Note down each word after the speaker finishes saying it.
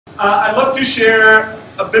I'd love to share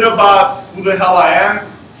a bit about who the hell I am,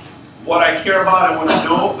 what I care about, and what I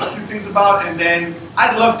know a few things about, and then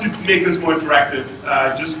I'd love to make this more interactive.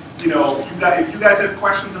 If you guys have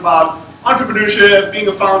questions about entrepreneurship, being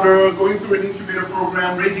a founder, going through an incubator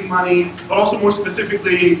program, raising money, but also more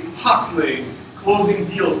specifically hustling, closing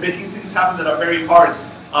deals, making things happen that are very hard,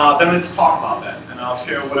 then let's talk about that, and I'll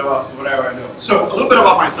share whatever I know. So a little bit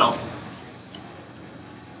about myself.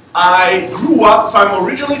 I grew up, so I'm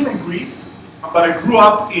originally from Greece, but I grew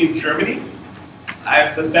up in Germany. I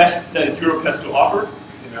have the best that Europe has to offer,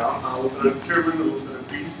 a little bit of German, a little bit of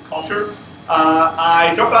Greece culture.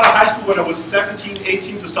 I dropped out of high school when I was 17,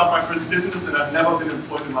 18 to start my first business, and I've never been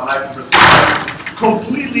employed in my life ever since. I'm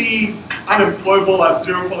completely unemployable, I have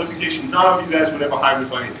zero qualification. None of you guys would ever hire me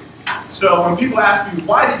for anything. So when people ask me,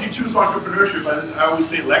 why did you choose entrepreneurship, I always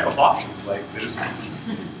say lack of options. Like, there's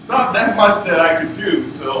not that much that I could do,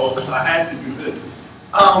 so I had to do this.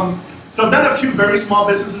 So I've done a few very small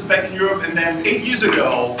businesses back in Europe, and then 8 years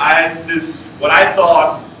ago, I had this, what I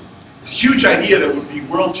thought, this huge idea that would be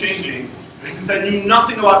world-changing. And since I knew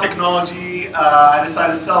nothing about technology, I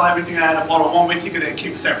decided to sell everything I had. I bought a one-way ticket and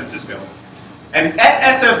came to San Francisco. And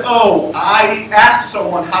at SFO, I asked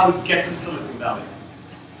someone how to get to Silicon Valley.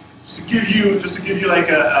 Just to give you like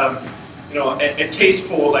a taste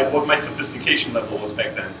for like what my sophistication level was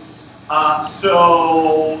back then.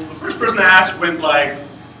 So the first person I asked went like,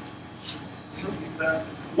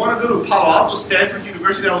 want to go to Palo Alto, Stanford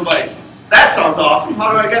University? I was like, that sounds awesome.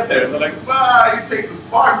 How do I get there? And they're like, well, you take the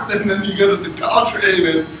Spark, and then you go to the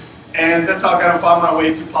Caltrain, and that's how I kind of found my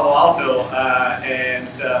way to Palo Alto.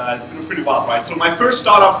 It's been a pretty wild ride. So my first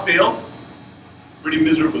startup failed pretty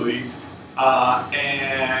miserably.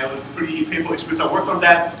 And it was a pretty painful experience. I worked on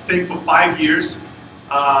that thing for 5 years,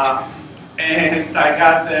 and I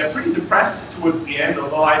got pretty depressed towards the end,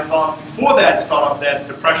 although I thought before that startup that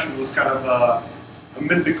depression was kind of a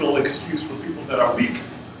mythical excuse for people that are weak.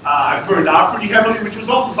 I burned out pretty heavily, which was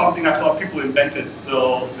also something I thought people invented,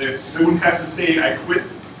 so they wouldn't have to say I quit.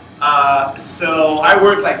 So I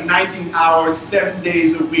worked like 19 hours, 7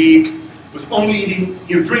 days a week, was only eating,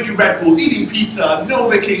 drinking Red Bull, eating pizza, no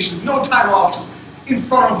vacations, no time off, just in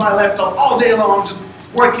front of my laptop all day long, just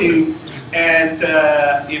working. And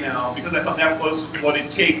because I thought that was what it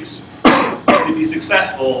takes to be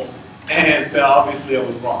successful, and obviously I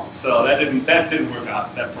was wrong. So that didn't work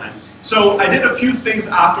out, that plan. So I did a few things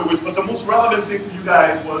afterwards, but the most relevant thing for you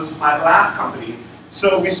guys was my last company.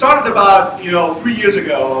 So we started about 3 years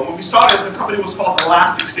ago, and when we started, the company was called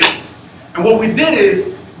Elastic Sales. And what we did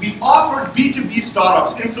is we offered B2B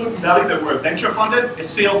startups in Silicon Valley that were venture funded a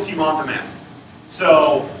sales team on demand.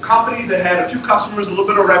 So companies that had a few customers, a little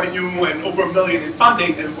bit of revenue, and over $1 million in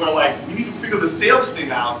funding, and were like, we need to figure the sales thing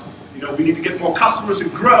out. We need to get more customers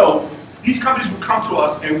and grow. These companies would come to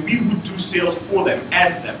us, and we would do sales for them,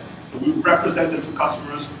 as them. So we would represent them to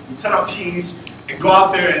customers, we'd set up teams, and go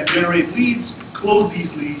out there and generate leads, close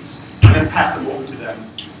these leads, and then pass them over to them.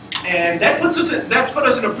 And that put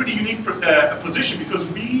us in a pretty unique position because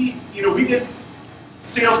we did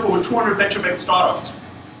sales for over 200 venture-backed startups,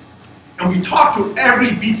 and we talked to every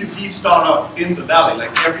B2B startup in the valley.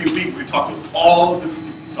 Like every week, we talked to all of the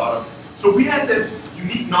B2B startups. So we had this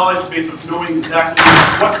unique knowledge base of knowing exactly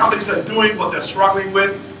what companies are doing, what they're struggling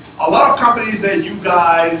with. A lot of companies that you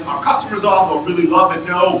guys are customers of or really love and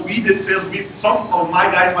know, we did sales. Some of my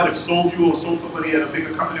guys might have sold you or sold somebody at a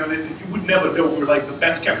bigger company on it, and you would never know. We were like the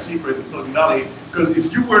best kept secret in Silicon Valley, because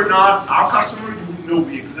if you were not our customer, you wouldn't know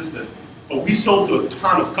we existed. But we sold to a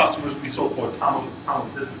ton of customers, we sold for a ton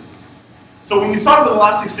of businesses. So when we started with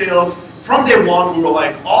Elastic Sales, from day one, we were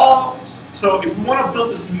like, so if we want to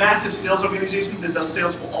build this massive sales organization that does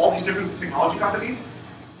sales for all these different technology companies,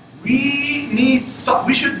 we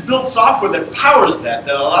should build software that powers that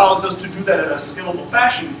allows us to do that in a scalable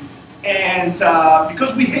fashion. And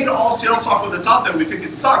because we hate all sales software that's out there, we think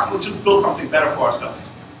it sucks, let's just build something better for ourselves.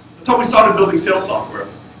 That's how we started building sales software.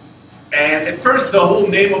 And at first, the whole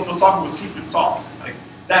name of the software was Secret Sauce. Like,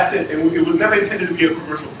 that's it. And it was never intended to be a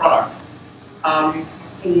commercial product.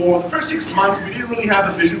 For the first 6 months, we didn't really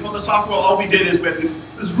have a vision for the software. All we did is we had this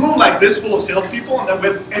room like this full of salespeople, and then we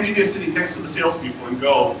had engineers sitting next to the salespeople and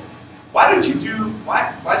go, why do you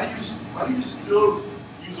still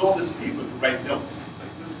use all this paper to write notes?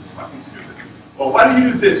 Like, this is fucking stupid. Or why do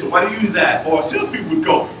you do this, or why do you do that? Or salespeople would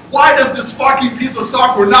go, why does this fucking piece of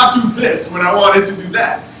software not do this when I wanted to do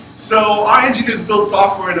that? So our engineers build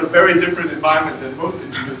software in a very different environment than most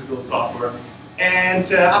engineers build software.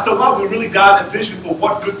 And after a while, we really got a vision for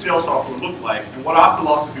what good sales software looked like and what our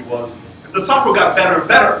philosophy was. And the software got better and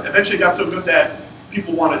better. Eventually it got so good that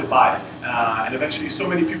people wanted to buy it. And eventually so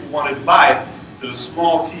many people wanted to buy it the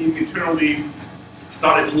small team internally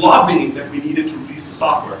started lobbying that we needed to release the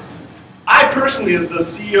software. I personally, as the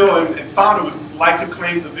CEO and founder, would like to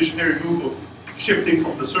claim the visionary move of shifting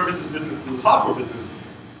from the services business to the software business,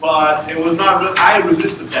 but it was not really, I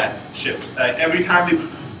resisted that shift. Every time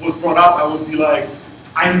it was brought up, I would be like,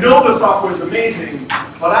 I know the software is amazing,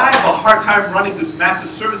 but I have a hard time running this massive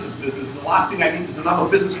services business. The last thing I need is another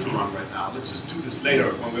business to run right now. Let's just do this later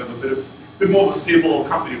when we have a bit more of a stable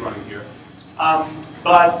company running here.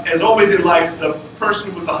 But as always in life, the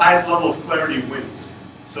person with the highest level of clarity wins.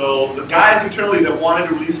 So the guys internally that wanted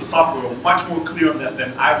to release the software were much more clear on that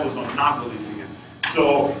than I was on not releasing it.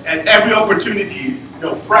 So at every opportunity,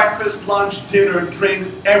 breakfast, lunch, dinner,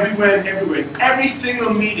 drinks, everywhere, every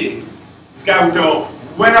single meeting, this guy would go,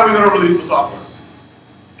 when are we going to release the software?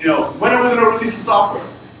 When are we going to release the software?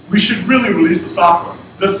 We should really release the software.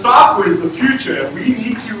 The software is the future, and we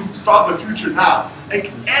need to start the future now.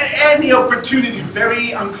 Like, at any opportunity,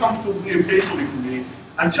 very uncomfortably and painfully for me,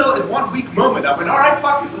 until at one weak moment, I went, all right,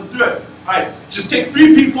 fuck it, let's do it. All right, just take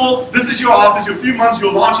 3 people, this is your office, you're 3 months,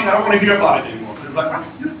 you're launching, I don't want to hear about it anymore. It was like, all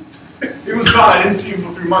right, it was gone, I didn't see him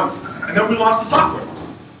for 3 months. And then we launched the software.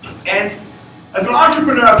 And as an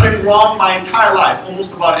entrepreneur, I've been wrong my entire life,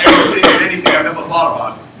 almost about everything and anything I've ever thought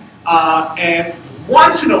about. And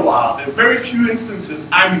once in a while, there are very few instances,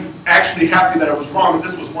 I'm actually happy that I was wrong, and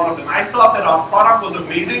this was one of them. I thought that our product was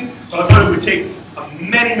amazing, but I thought it would take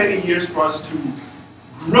many, many years for us to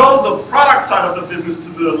grow the product side of the business to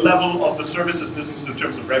the level of the services business in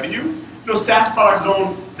terms of revenue. SaaS products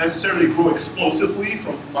don't necessarily grow explosively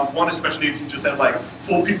from month 1, especially if you just have like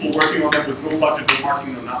 4 people working on them with no budget, no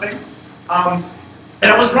marketing, no nothing.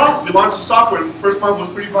 And I was wrong. We launched the software, and the first month was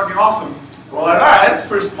pretty fucking awesome. And we're like, all right, that's the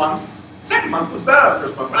first month. Second month was better than the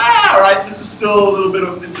first month. All right, this is still a little bit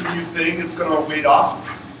of, it's a new thing, it's going to wait off.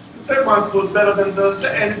 The third month was better than the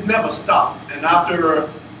second, and it never stopped. And after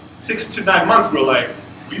 6 to 9 months, we're like,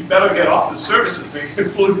 we better get off the services thing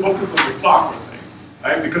and fully focus on the software thing,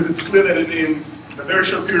 right? Because it's clear that in a very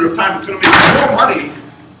short period of time, it's going to make more money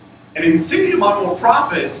and an insane amount more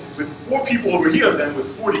profit with 4 people over here than with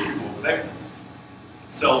 40 people over there.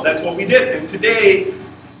 So that's what we did. And today,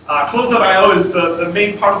 Close.io is the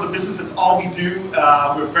main part of the business. That's all we do.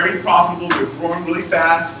 We're very profitable. We're growing really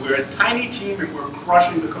fast. We're a tiny team, and we're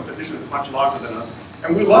crushing the competition that's much larger than us.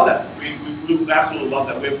 And we love that. We absolutely love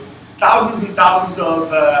that. We have thousands and thousands of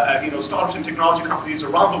startups and technology companies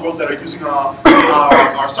around the world that are using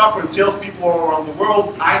our software, and salespeople around the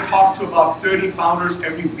world. I talk to about 30 founders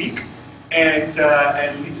every week, and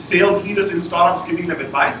sales leaders in startups, giving them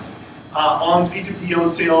advice on P2P, on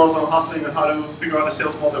sales, on hustling, and how to figure out a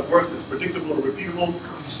sales model that works, that's predictable and repeatable.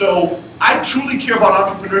 So I truly care about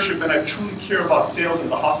entrepreneurship, and I truly care about sales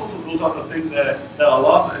and the hustle. So those are the things that I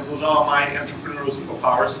love, and those are my entrepreneurial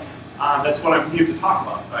superpowers. That's what I'm here to talk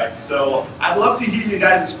about, right? So I'd love to hear you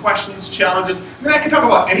guys' questions, challenges. I mean, I can talk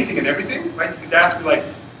about anything and everything, right? You could ask me like,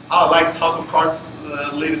 how I liked House of Cards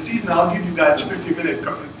latest season. I'll give you guys a 15-minute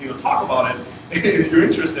talk about it if you're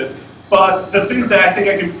interested. But the things that I think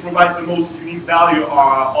I can provide the most unique value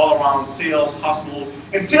are all around sales, hustle.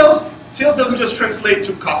 And sales doesn't just translate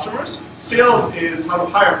to customers. Sales is how to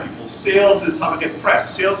hire people. Sales is how to get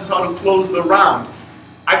press. Sales is how to close the round.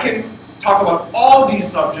 I can talk about all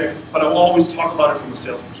these subjects, but I will always talk about it from a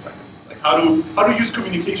sales perspective. Like how to use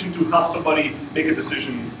communication to help somebody make a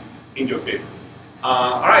decision in your favor.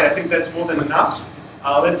 All right, I think that's more than enough.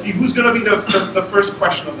 Let's see, who's going to be the first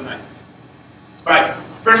question of the night? All right,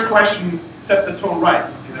 first question, set the tone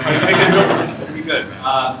right. Make it good. Pretty good.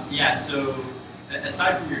 Yeah, so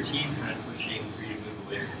aside from your team kind of pushing for you to move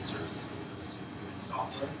away from the services business to doing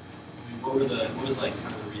software, I mean, what was like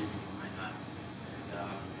kind of the reason behind that?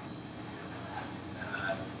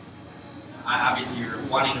 Obviously, you're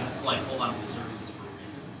wanting to like hold on to the services for a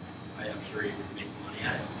reason. I'm sure you would make money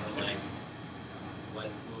at it, but like, what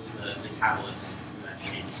was the catalyst for that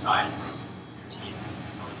change aside from your team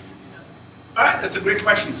telling you to do that? All right, that's a great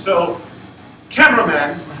question. So,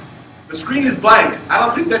 cameraman, the screen is blank. I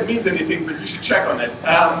don't think that means anything, but you should check on it.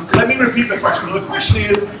 Let me repeat the question. So the question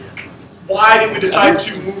is, why did we decide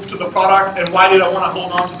to move to the product, and why did I want to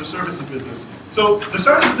hold on to the services business? So the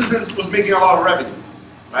services business was making a lot of revenue,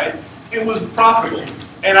 right? It was profitable,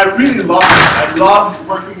 and I really loved it. I loved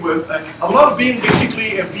working with, I loved being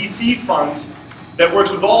basically a VC fund that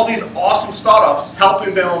works with all these awesome startups,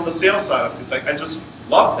 helping them on the sales side of this. I just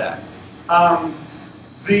loved that.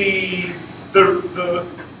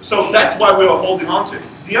 So that's why we were holding on to it.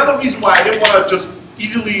 The other reason why I didn't want to just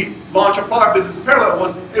easily launch a product business in parallel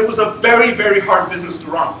was it was a very, very hard business to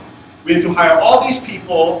run. We had to hire all these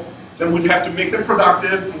people, then we'd have to make them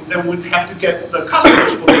productive, then we'd have to get the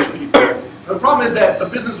customers for those people. And The problem is that the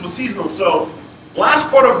business was seasonal, so last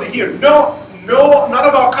quarter of the year, none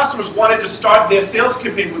of our customers wanted to start their sales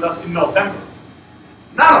campaign with us in November.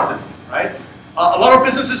 None of them, right? A lot of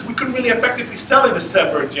businesses, we couldn't really effectively sell in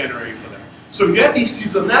December and January for them. So you have these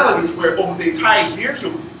seasonalities where over the entire year,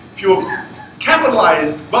 if you're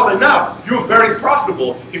capitalized well enough, you're very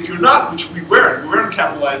profitable. If you're not, which we weren't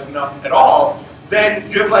capitalized enough at all, then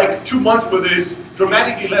you have like 2 months where there's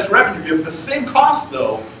dramatically less revenue. You have the same cost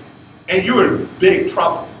though, and you're in big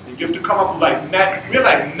trouble. And you have to come up with like, we have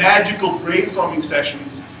like magical brainstorming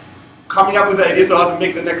sessions, coming up with ideas on how to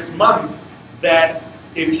make the next month that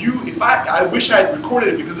I wish I had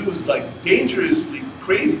recorded it because it was like dangerously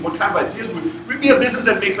crazy what kind of ideas we'd be a business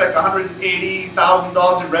that makes like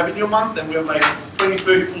 $180,000 in revenue a month, and we have like 20,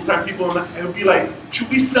 30 full-time people, and it would be like, should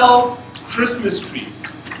we sell Christmas trees?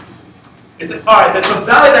 It's like, all right, that's a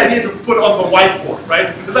valid idea to put on the whiteboard, right?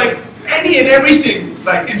 It's like any and everything,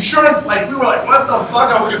 like insurance, like we were like, what the fuck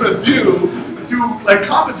are we gonna do to like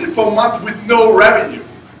compensate for a month with no revenue,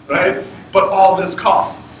 right? But all this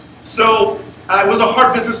cost. So it was a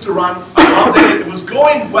hard business to run. I loved it. It was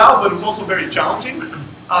going well, but it was also very challenging.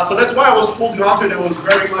 So that's why I was holding on to it and was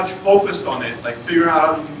very much focused on it, like figuring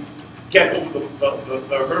out how to get over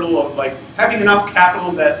the hurdle of like having enough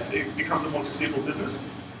capital that it becomes a more stable business.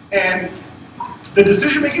 And the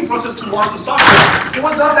decision-making process to launch the software, it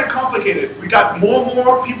was not that complicated. We got more and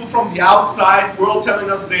more people from the outside world telling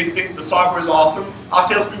us they think the software is awesome. Our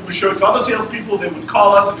salespeople would show it to other salespeople. They would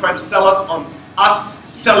call us and try to sell us on us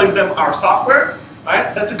selling them our software,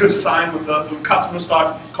 right? That's a good sign when the customers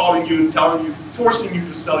start calling you and telling you, forcing you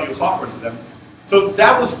to sell your software to them. So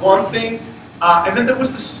that was one thing. And then there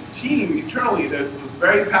was this team internally that was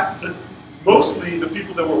very passionate. Mostly the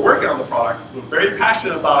people that were working on the product were very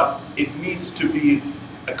passionate about it needs to be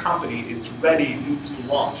a company, it's ready, it needs to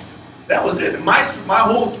launch. That was it. And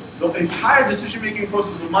the entire decision-making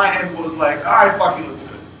process on my end was like, all right, fucking let's do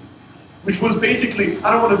it. Which was basically,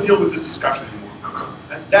 I don't want to deal with this discussion anymore.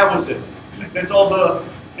 And that was it. Like, that's all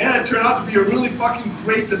it turned out to be a really fucking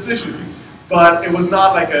great decision. But it was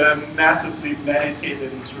not like a massively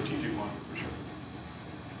meditated and strategic one, for sure.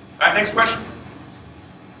 All right, next question.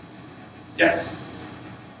 Yes.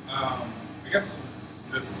 I guess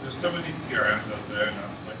there's so many CRMs out there, and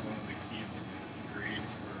that's like one of the keys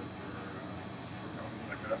ingredients for companies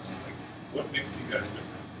like us. Like, what makes you guys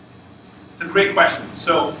different? It's a great question.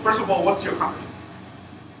 So, first of all, what's your company?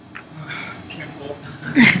 Kimball.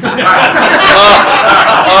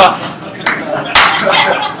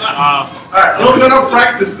 All right, we're gonna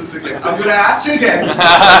practice this again. I'm gonna ask you again. I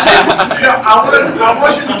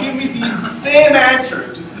want you to give me the same answer,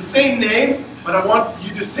 just the same name, but I want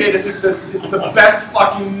you to say it as if it's the best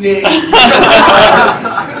fucking name. All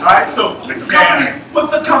right, so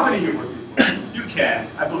what's the company you're working for? You can,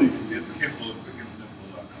 I believe you. It's Kimball,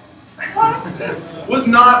 quickandsimple.com. What?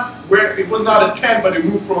 It was not a 10, but it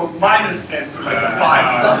moved from -10 to like a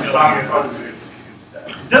 5.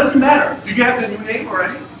 It doesn't matter. Do you have the new name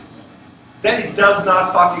already? Then it does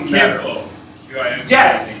not fucking matter. Kimball.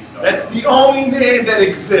 Yes, that's the only name that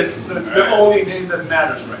exists. So it's the only name that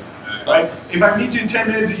matters right now. Right? If I meet you in 10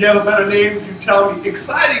 minutes and you have a better name, you tell me,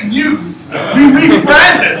 exciting news, we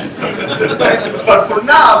rebranded. Right? But for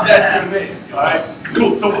now, that's your name. All right?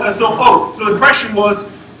 Cool. So the question was,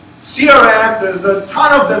 CRM, there's a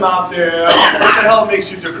ton of them out there. What the hell makes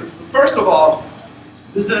you different? First of all,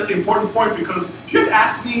 this is an important point because if you had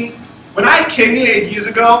asked me, when I came here 8 years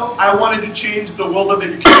ago, I wanted to change the world of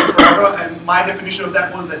education forever, and my definition of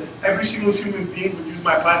that was that every single human being would use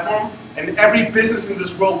my platform, and every business in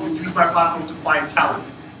this world would use my platform to find talent.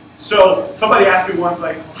 So somebody asked me once,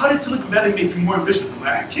 like, how did Silicon Valley make you more ambitious? I'm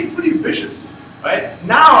like, I came pretty ambitious, right?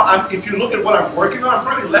 Now, if you look at what I'm working on, I'm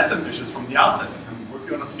probably less ambitious from the outset. I'm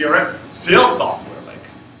working on a CRM, sales software. Like,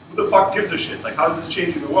 who the fuck gives a shit? Like, how is this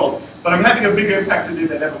changing the world? But I'm having a bigger impact today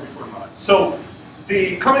than ever before in my life. So,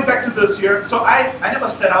 coming back to the CRM, so I never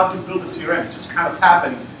set out to build a CRM. It just kind of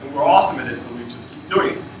happened, and we're awesome at it, so we just keep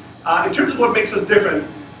doing it. In terms of what makes us different,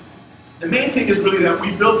 the main thing is really that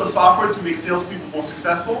we built the software to make salespeople more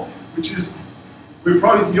successful, which is, we're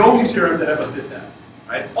probably the only CRM that ever did that.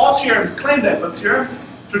 Right? All CRMs claim that, but CRMs,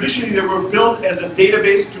 traditionally they were built as a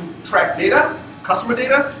database to track data, customer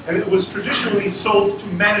data, and it was traditionally sold to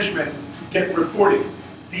management to get reporting.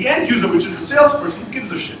 The end user, which is the salesperson, who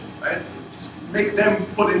gives a shit, right? Just make them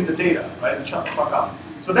put in the data, right, and shut the fuck up.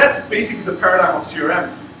 So that's basically the paradigm of CRM.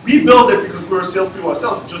 We build it because we're salespeople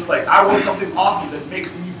ourselves, just like I want something awesome that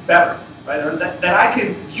makes me better, right? Or that I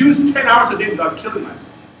can use 10 hours a day without killing myself.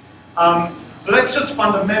 So that's just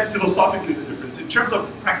fundamentally, philosophically the difference. In terms of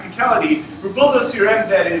practicality, we build a CRM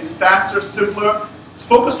that is faster, simpler, It's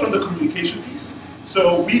focused on the communication piece.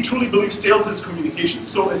 So we truly believe sales is communication.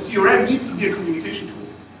 So a CRM needs to be a communication tool.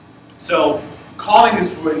 So calling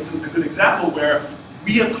is, for instance, a good example where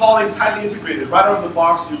we have calling tightly integrated. Right out of the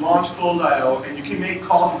box, you launch Close.io, and you can make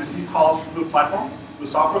calls and receive calls through the platform, the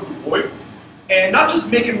software, through VoIP. And not just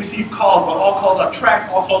make and receive calls, but all calls are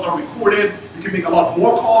tracked, all calls are recorded. You can make a lot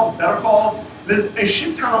more calls, better calls. There's a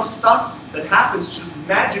shit ton of stuff that happens just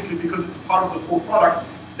magically because it's part of the full product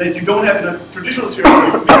that you don't have in a traditional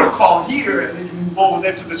CRM. You make a call here, and then you move over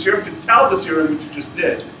there to the CRM to tell the CRM what you just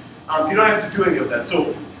did. You don't have to do any of that.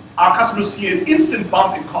 So our customers see an instant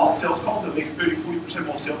bump in calls, sales calls. They make 30–40%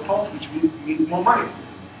 more sales calls, which means more money.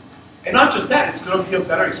 And not just that, it's going to be a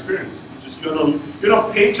better experience. You're on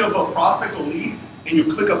a page of a prospect or lead, and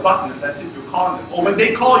you click a button, and that's it, you're calling them. Or when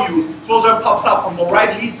they call you, Closer pops up on the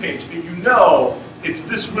right lead page, and you know it's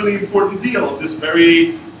this really important deal, this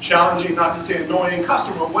very challenging, not to say annoying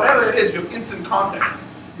customer, whatever it is, you have instant context.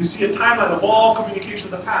 You see a timeline of all communication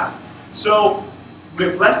in the past. So we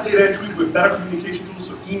have less data entry, we have better communication tools,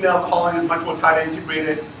 so email calling is much more tightly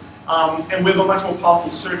integrated, and we have a much more powerful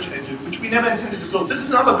search engine, which we never intended to build. This is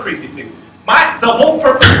another crazy thing. The whole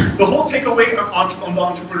purpose, the whole takeaway on the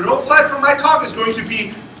entrepreneurial side from my talk is going to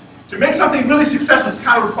be to make something really successful. It's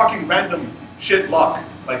kind of fucking random shit luck.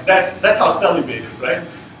 Like that's how Stelly made it, right?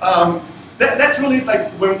 That's really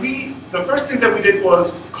like when the first thing that we did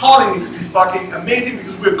was calling needs to be fucking amazing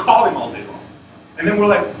because we're calling all day long. And then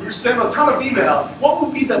we're sending a ton of email. What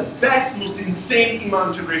would be the best, most insane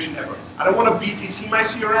email integration ever? I don't want to BCC my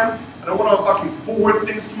CRM. I don't want to fucking forward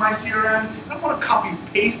things to my CRM. I don't want to copy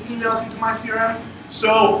and paste emails into my CRM.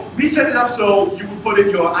 So we set it up so you would put in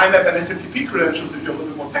your IMAP and SFTP credentials if you're a little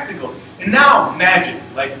bit more technical. And now, magic.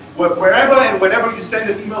 Like wherever and whenever you send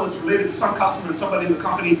an email that's related to some customer and somebody in the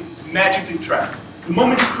company, it's magically tracked. The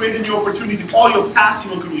moment you create a new opportunity, all your past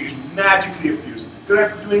email communication magically appears. You don't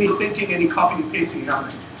have to do any thinking, any copying and pasting,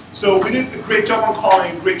 nothing. So we did a great job on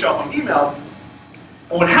calling, a great job on email.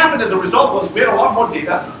 And what happened as a result was we had a lot more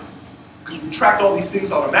data because we tracked all these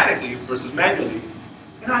things automatically versus manually.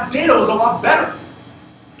 And our data was a lot better.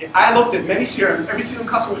 I looked at many CRMs, every single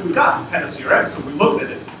customer we got had a CRM, so we looked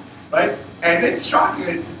at it, right? And it's shocking,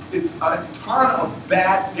 it's a ton of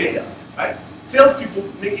bad data, right? Salespeople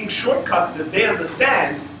making shortcuts that they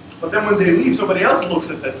understand, but then when they leave, somebody else looks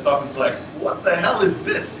at that stuff and is like, what the hell is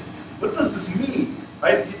this? What does this mean,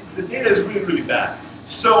 right? The data is really, really bad.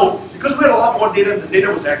 So, because we had a lot more data and the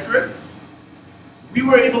data was accurate, we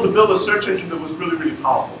were able to build a search engine that was really, really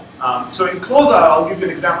powerful. So in Close.io, I'll give you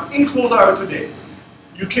an example. In Close.io today,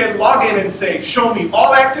 you can log in and say, show me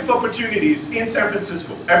all active opportunities in San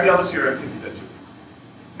Francisco. Every other CRM can do that too.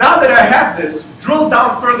 Now that I have this, drill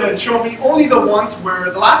down further and show me only the ones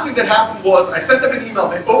where the last thing that happened was I sent them an email,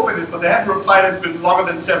 they opened it, but they haven't replied, and it's been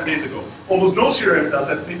longer than 7 days ago. Almost no CRM does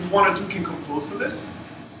that. Maybe one or two can come close to this.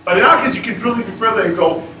 But in our case, you can drill even further and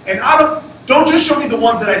go, and don't just show me the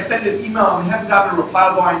ones that I sent an email and haven't gotten a reply,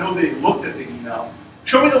 although I know they looked at the email.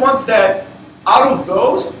 Show me the ones that, out of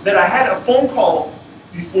those, that I had a phone call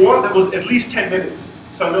before that was at least 10 minutes.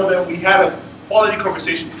 So I know that we had a quality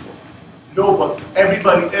conversation before. No, but every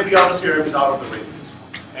other CRM is out of the race at this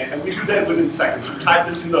point. And we do that within seconds. We type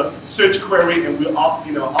this in the search query and we'll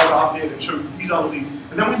update and show you these are the leads.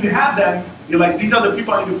 And then when you have them, you're like, these are the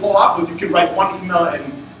people I need to follow up with. You can write one email and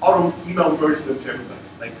auto email merge them to everybody.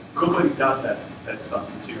 Like nobody does that stuff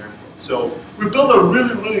in CRM world. So we built a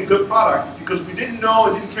really, really good product because we didn't know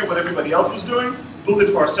and didn't care what everybody else was doing. We built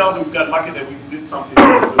it for ourselves and we got lucky that we did something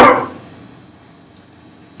that was really good.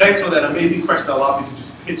 Thanks for that amazing question that allowed me to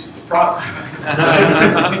just pitch the product.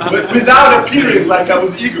 Without appearing like I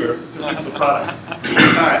was eager to pitch the product. All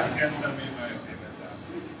right.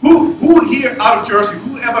 Who here, out of curiosity,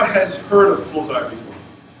 whoever has heard of Close.io before?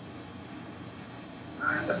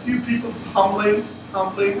 A few people, it's humbling,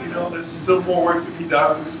 you know, there's still more work to be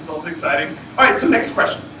done, which is also exciting. All right, so next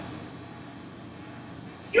question.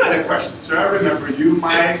 You had a question, sir. I remember you.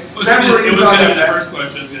 My memory it was not going to be the that first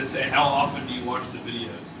question. I was going to say, how often do you watch the videos when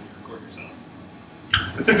you record yourself?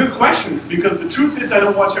 It's a good question because the truth is I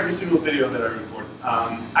don't watch every single video that I record.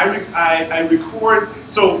 I record,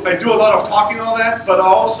 so I do a lot of talking and all that, but I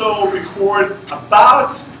also record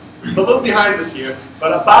about, I'm a little behind this here,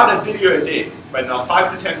 but about a video a day right now,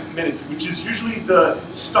 5 to 10 minutes, which is usually the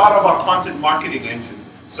start of our content marketing engine.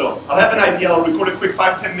 So I'll have an idea, I'll record a quick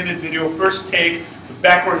 5–10 minute video, first take, the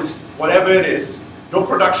background is whatever it is, no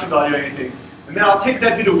production value or anything. And then I'll take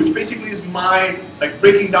that video, which basically is my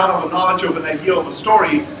breaking down of a knowledge of an idea of a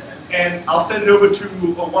story, and I'll send it over to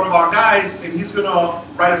one of our guys, and he's going to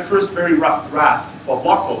write a first very rough draft for a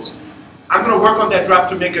blog post. I'm going to work on that draft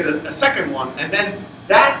to make it a second one, and then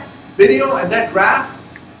that video and that draft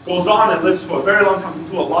goes on and lives for a very long time. We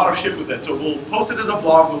do a lot of shit with it. So we'll post it as a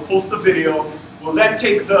blog, we'll post the video, we'll then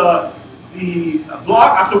take the blog,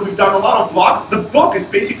 after we've done a lot of blogs. The book is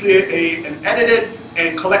basically an edited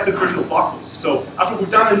and collected version of blog posts. So after we've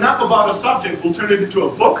done enough about a subject, we'll turn it into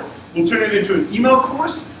a book, we'll turn it into an email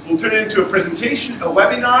course, we'll turn it into a presentation, a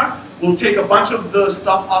webinar, we'll take a bunch of the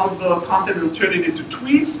stuff out of the content and we'll turn it into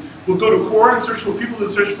tweets. We'll go to Quora and search for people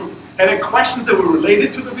that search for and then questions that were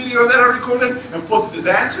related to the video that I recorded and posted as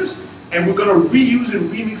answers. And we're going to reuse and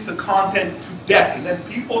remix the content to death. And then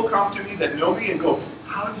people come to me that know me and go,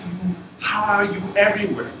 how are you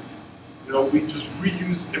everywhere? You know, we just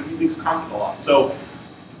reuse and remix content a lot. So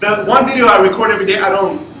the one video I record every day, I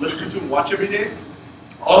don't listen to and watch every day.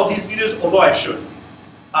 All of these videos, although I should.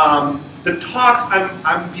 The talks,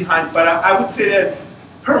 I'm behind, but I would say that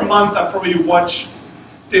per month I probably watch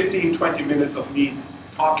 15, 20 minutes of me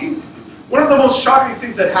talking. One of the most shocking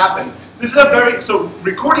things that happen, this is so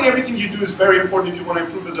recording everything you do is very important if you want to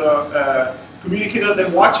improve as a communicator,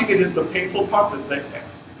 then watching it is the painful part,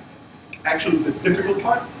 actually the difficult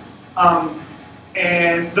part.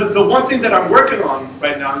 And the one thing that I'm working on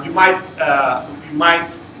right now, you might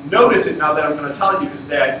notice it now that I'm going to tell you, is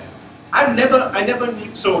that I never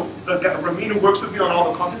need, so Ramin who works with me on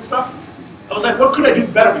all the content stuff, I was like, what could I do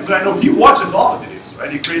better? Because I know he watches all the videos,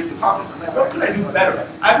 right? He creates the content. I'm like, what could I do better?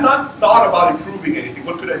 I've not thought about improving anything.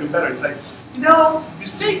 What could I do better? He's like, you know, you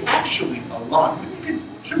say actually a lot. Maybe you could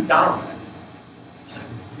trim down on that. I was like,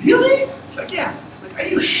 really? It's like, yeah. I'm like, are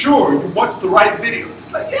you sure you watched the right videos?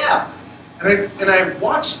 It's like, yeah. And I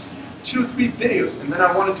watched 2 or 3 videos, and then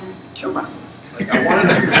I wanted to kill myself. Like, I wanted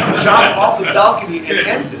to jump off the balcony and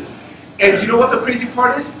end this. And you know what the crazy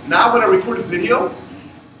part is? Now when I record a video,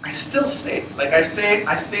 I still say it. Like I'll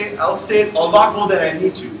say it a lot more than I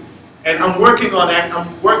need to. And I'm working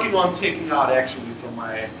on taking out actually from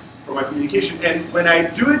my communication. And when I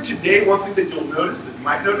do it today, one thing that you'll notice, that you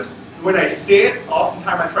might notice, when I say it,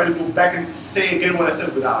 oftentimes I try to go back and say again what I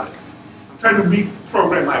said without it. I'm trying to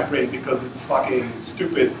reprogram my brain because it's fucking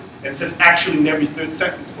stupid and it says actually in every 3rd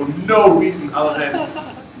sentence for no reason other than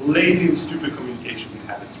lazy and stupid communication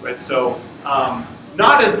habits, right? So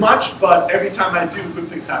not as much, but every time I do, good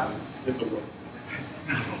things happen in the world.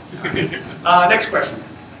 Next question.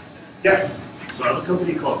 Yes? So I have a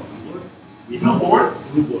company called Blueboard. Blue Board?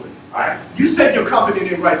 Blueboard. All right. You said your company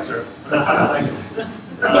name right, sir. I like it.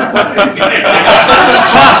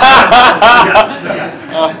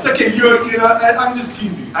 It's okay, I'm just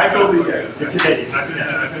teasing. I totally get it. You're Canadian. I've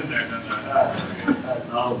been there, done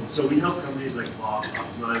that. So we help companies like Box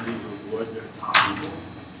optimize and reward their top people.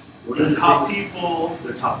 The top people,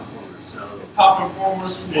 their top performers. So top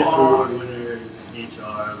performers, Smith Award winners,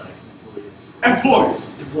 HR, like employees.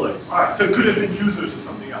 Employees. All right. So it could have been users or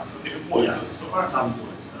something else. Okay, employees. Yeah. So all right. Top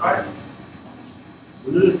employees. All right.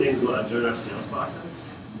 One of the things during our sales process,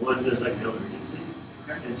 one, there's like no urgency,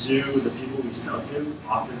 Okay. and 2, the people we sell to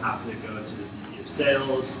often have to go to the VP of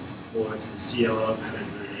sales or to the COO because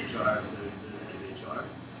they're in HR, they're the head of HR,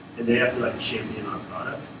 and they have to like champion our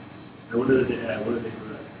product. And one of the things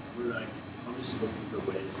we're like, I'm just looking for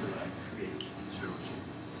ways to like create internal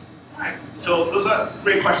champions. All right. So those are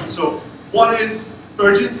great questions. So one is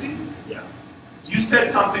urgency. Yeah. You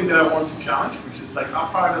said something that I wanted to challenge, which is like our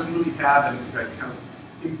product doesn't really have any like, kind of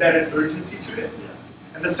embedded urgency to it. Yeah.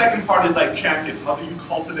 And the second part is like champions. How do you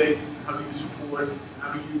cultivate, how do you support,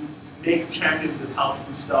 how do you make champions that help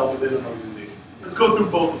you sell within an organization? Let's go through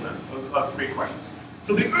both of them. Those are great questions.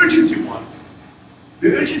 So the urgency one,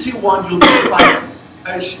 you'll see like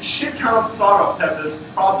a shit ton of startups have this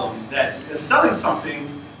problem that they're selling something,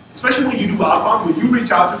 especially when you do outbound, when you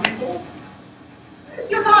reach out to people,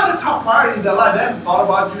 you're not a top priority that a lot of them thought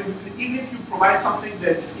about doing. Even if you provide something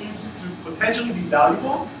that seems to potentially be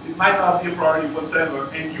valuable, it might not be a priority whatsoever,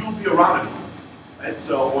 and you'll be around it, right?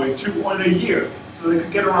 So, or in 2 or in a year, so they can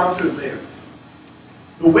get around to it later.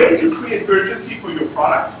 The way to create urgency for your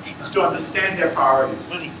product is to understand their priorities.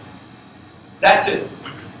 That's it.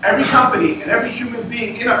 Every company and every human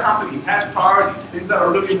being in a company has priorities, things that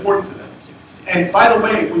are really important to them. And by the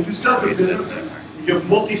way, when you sell to businesses, you have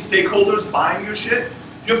multi-stakeholders buying your shit,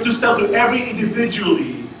 you have to sell to every individual.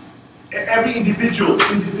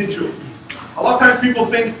 A lot of times people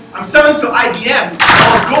think, I'm selling to IBM,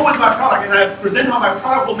 I'll go with my product and I present how my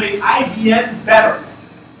product will make IBM better.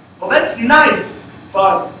 Well, that's nice,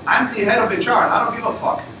 but I'm the head of HR and I don't give a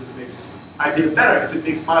fuck if this makes IBM better, if it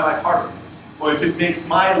makes my life harder, or if it makes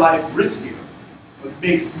my life riskier, or if it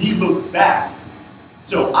makes me look bad.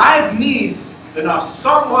 So I have needs that are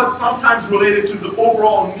somewhat sometimes related to the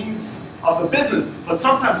overall needs of the business, but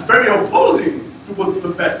sometimes very opposing to what's the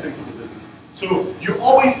best thing for the business. So you're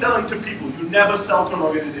always selling to people. You never sell to an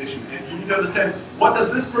organization. And you need to understand, what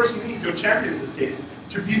does this person need, your champion in this case,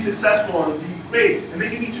 to be successful and be great? And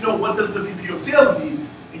then you need to know, what does the VP of sales need?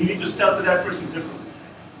 And you need to sell to that person differently.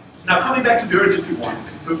 Now, coming back to the urgency one,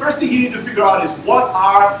 the first thing you need to figure out is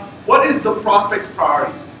what is the prospect's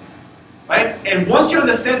priorities, right? And once you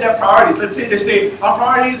understand their priorities, let's say they say, our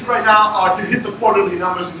priorities right now are to hit the quarterly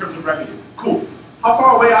numbers in terms of revenue. Cool. How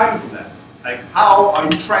far away are you from that? Like, how are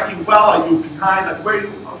you tracking well? Are you behind? Like,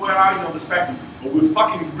 where are you on the spectrum? Well, we're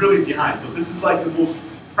fucking really behind. So this is like the most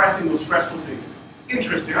pressing, most stressful thing.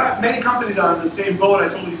 Interesting. Right? Many companies are on the same boat. I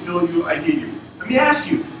totally feel you. I hear you. Let me ask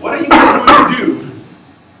you, what are you guys going to do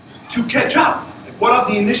to catch up? Like, what are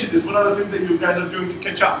the initiatives? What are the things that you guys are doing to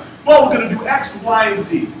catch up? Well, we're going to do X, Y, and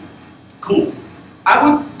Z. Cool. I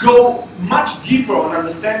would go much deeper on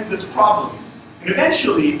understanding this problem. And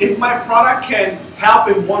eventually, if my product can help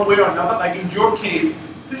in one way or another, like in your case,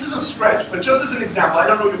 this is a stretch, but just as an example, I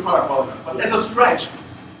don't know your product well enough, but as a stretch,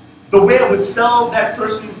 the way I would sell that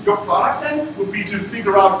person your product then would be to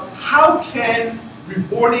figure out how can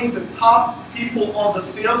rewarding the top people on the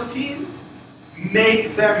sales team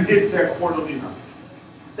make them hit their quarterly number.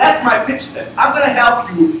 That's my pitch then. I'm going to help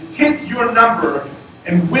you hit your number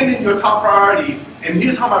and win in your top priority, and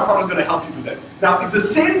here's how my product is going to help you do that. Now, if the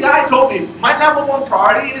same guy told me, my number one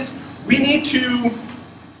priority is we need to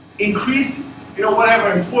increase,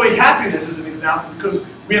 whatever, employee happiness as an example, because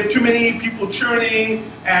we have too many people churning,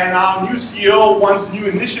 and our new CEO wants new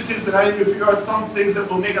initiatives, and I need to figure out some things that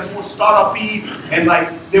will make us more startup-y, and like,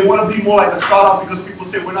 they want to be more like a startup because people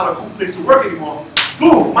say we're not a cool place to work anymore.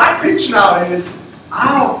 Boom, my pitch now is,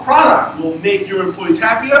 our product will make your employees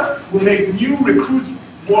happier, will make new recruits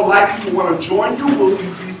more likely to want to join you, will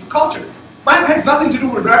increase the culture. Mine has nothing to do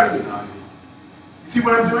with revenue now. You see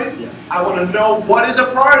what I'm doing? Yeah. I want to know what is a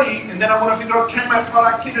priority, and then I want to figure out, can my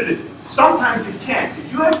product hit it? Sometimes it can't. If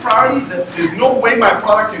you have priorities that there's no way my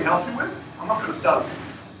product can help you with, I'm not going to sell it.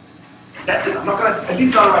 That's it. I'm not going to, at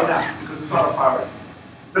least not right now, because it's not a priority.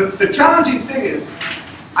 The challenging thing is,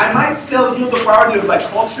 I might sell you the priority of like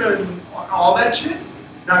culture and all that shit.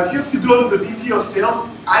 Now, if you have to go to the VP of sales,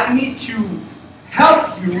 I need to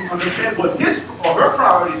help you understand what his or her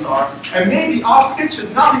priorities are, and maybe our pitch has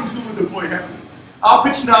nothing to do with employee happiness. Our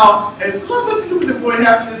pitch now has a little bit to do with employee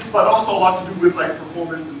happiness, but also a lot to do with like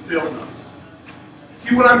performance and sales numbers.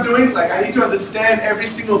 See what I'm doing? Like, I need to understand every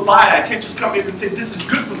single buyer. I can't just come in and say, this is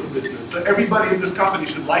good for the business, so everybody in this company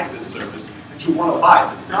should like this service and should want to buy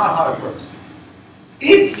it. That's not how it works.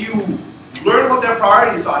 If you learn what their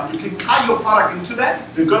priorities are, you can tie your product into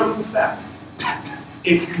that, they're going to move fast.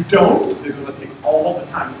 If you don't, they're going to take all the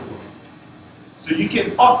time in the world. So you can,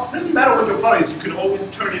 it doesn't matter what your product is, you can always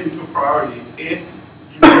turn it into a priority if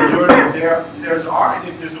you learn what theirs are, and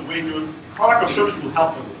if there's a way your product or service will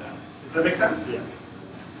help them with that. Does that make sense? Yeah.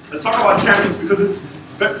 Let's talk about champions because it's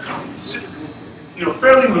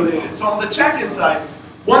fairly related. So on the champion side,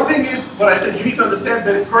 one thing is what I said, you need to understand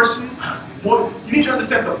that person, you need to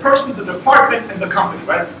understand the person, the department, and the company,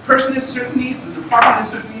 right? The person has certain needs, the department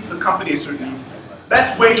has certain needs, the company has certain needs.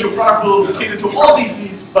 Best way your product will cater to all these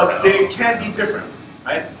needs, but they can be different,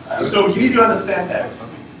 right? So you need to understand that.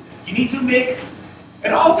 You need to make,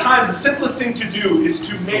 at all times, the simplest thing to do is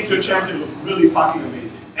to make your champion look really fucking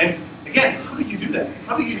amazing. And again, how do you do that?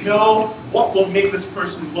 How do you know what will make this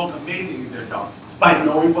person look amazing in their job? It's by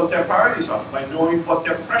knowing what their priorities are, by knowing what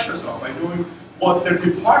their pressures are, by knowing what their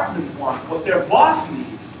department wants, what their boss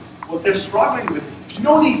needs, what they're struggling with. If you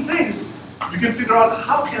know these things, you can figure out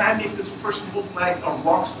how can I make this person look like a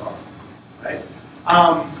rock star, right?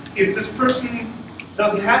 If this person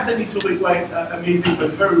doesn't have the need to look like amazing, but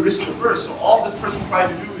is very risk averse, so all this person tries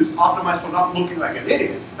to do is optimize for not looking like an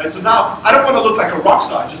idiot, right? So now, I don't want to look like a rock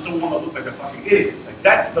star, I just don't want to look like a fucking idiot. Like,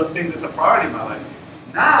 that's the thing that's a priority in my life.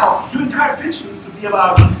 Now, your entire pitch needs to be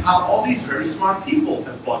about how all these very smart people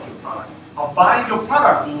have bought your product. How buying your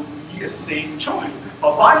product will be a safe choice.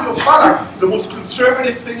 How buying your product is the most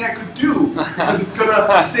conservative thing I could do because it's going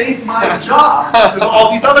to save my job because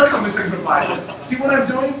all these other companies are going to buy it. See what I'm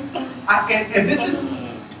doing? And this is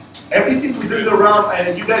everything within the realm,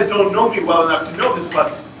 and you guys don't know me well enough to know this,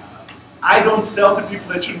 but I don't sell to people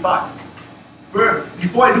that shouldn't buy.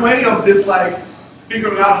 Before I do any of this, like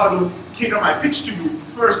figuring out how to cater my pitch to you,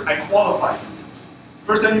 first I qualify you.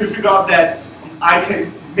 First I need to figure out that I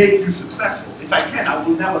can make you successful. If I can, I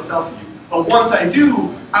will never sell to you. But once I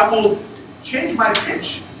do, I will change my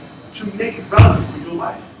pitch to make it relevant for your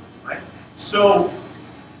life, right? So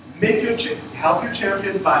help your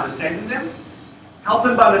champions by understanding them. Help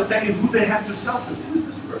them by understanding who they have to sell to. Who is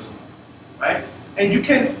this person, right? And you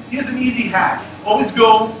can, here's an easy hack. Always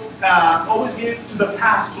go always get to the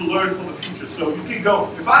past to learn for the future. So you can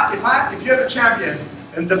go, if you have a champion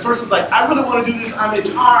and the person's like, I really want to do this, I'm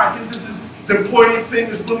HR, I think this employee thing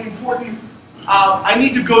is really important. I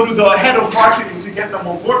need to go to the head of marketing to get them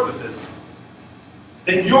on board with this.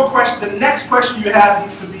 Then your question, the next question you have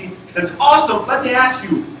needs to be, that's awesome, let me ask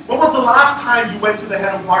you, when was the last time you went to the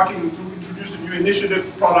head of marketing to introduce a new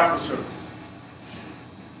initiative, product, or service?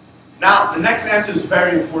 Now, the next answer is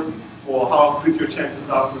very important for how good your chances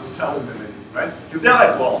are for selling them anything, right? If they're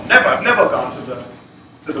like, well, I've never gone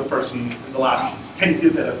to the person in the last 10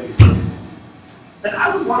 years that I've been here, then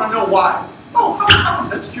I would want to know why. Oh, how come?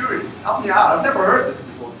 That's curious. Help me out. I've never heard this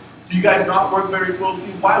before. Do you guys not work very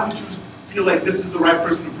closely? Why would you feel like this is the right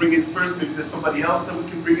person to bring in first? Maybe there's somebody else that we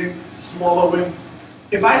can bring in, smaller win.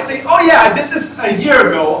 If I say, oh yeah, I did this a year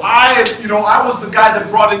ago, I was the guy that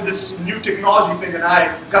brought in this new technology thing and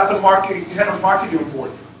I got the head of marketing on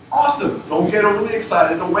board. Awesome. Don't get overly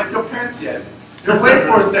excited. Don't wet your pants yet. Just wait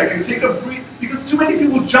for a second. Take a breath. Because too many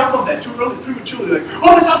people jump on that too early, prematurely. Like,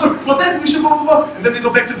 oh, that's awesome. Well, then we should blah, blah, blah. And then they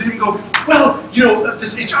go back to the team and go, well,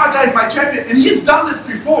 this HR guy is my champion. And he's done this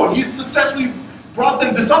before. He's successfully brought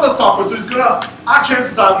them this other software. So our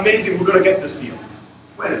chances are amazing. We're going to get this deal.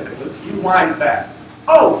 Wait a second. Let's rewind back.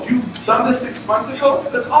 Oh, you've done this 6 months ago?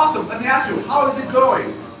 That's awesome. Let me ask you, how is it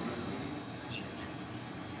going?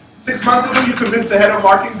 6 months ago, you convinced the head of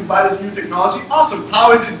marketing to buy this new technology? Awesome.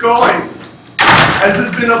 How is it going? Has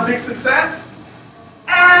this been a big success?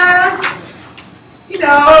 And,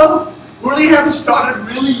 really haven't started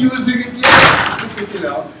really using it yet.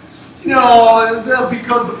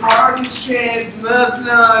 Because the priorities changed, and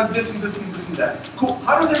this and this and this and that. Cool.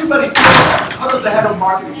 How does everybody feel about this? How does the head of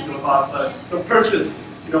marketing feel about the purchase,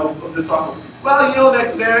 of this software? Well,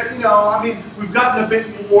 we've gotten a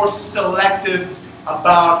bit more selective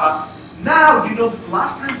about. Now, the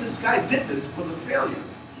last time this guy did this was a failure.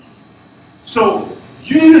 So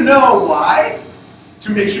you need to know why to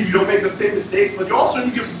make sure you don't make the same mistakes, but you also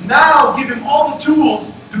need to give him all the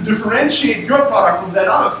tools to differentiate your product from that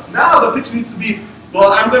other. Now the pitch needs to be,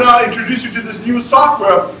 well, I'm going to introduce you to this new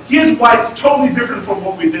software. Here's why it's totally different from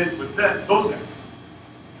what we did with those guys.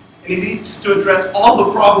 And he needs to address all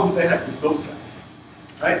the problems they have with those guys.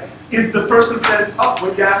 Right? If the person says,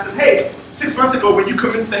 when you ask them, hey, 6 months ago when you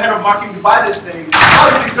convinced the head of marketing to buy this thing, how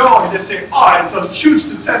did it go? And they say, oh, it's a huge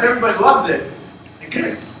success, everybody loves it. And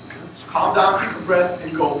can calm down, take a breath,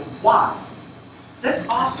 and go, why? That's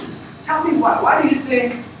awesome. Tell me why. Why do you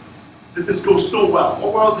think that this goes so well?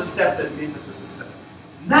 What were the steps that made this a success?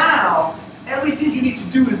 Now, everything you need to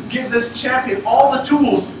do is give this champion all the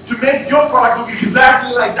tools to make your product look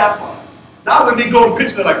exactly like that product. Now when they go and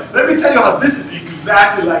pitch, they're like, let me tell you how this is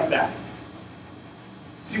exactly like that.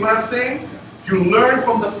 See what I'm saying? You learn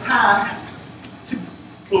from the past to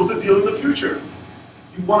close the deal in the future.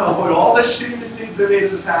 You want to avoid all the shitty mistakes they made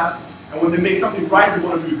in the past, and when they make something right, you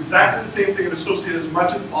want to do exactly the same thing and associate as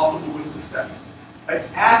much as possible with success. Right?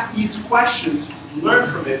 Ask these questions,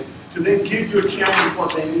 learn from it, to then give your champion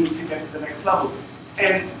what they need to get to the next level.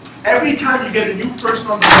 And every time you get a new person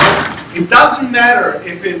on the board, it doesn't matter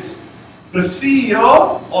if it's the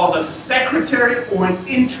CEO or the secretary or an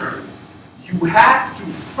intern. You have to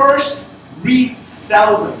first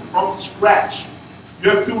resell them from scratch. You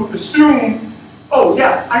have to assume, oh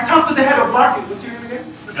yeah, I talked to the head of marketing. What's your name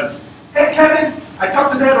again? Yes. Hey Kevin, I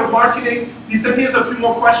talked to the head of marketing. He said he has a few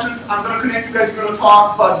more questions. I'm going to connect you guys, you're going to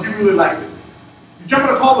talk, but he really liked it. You jump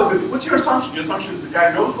on a call with him. What's your assumption? Your assumption is the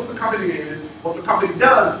guy knows what the company name is, what the company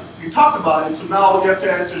does. You talked about it, so now you have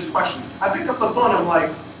to answer his question. I picked up the phone, I'm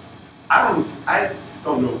like, I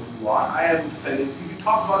don't know who you are. I haven't spent it. You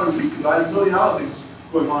talk about a week ago. I had $1 million things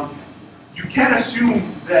going on. You can't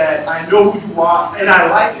assume that I know who you are and I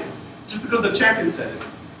like it just because the champion said it.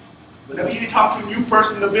 Whenever you talk to a new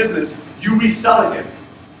person in the business, you resell it.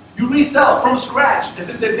 You resell from scratch as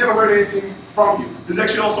if they've never heard anything from you. This is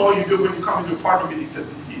actually also all you do when you come into a partner meeting at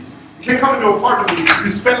VCs. You can't come into a partner meeting. You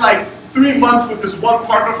spend like 3 months with this one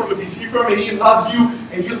partner from a VC firm, and he loves you,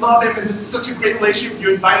 and you love him, and this is such a great relationship.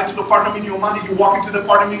 You're invited to the partner meeting on Monday. You walk into the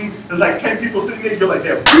partner meeting. There's like 10 people sitting there. You're like,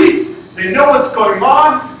 they're briefed. They know what's going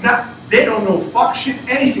on. Now, they don't know fuck shit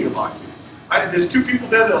anything about you. Right? There's 2 people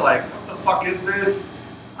there. They're like, what the fuck is this?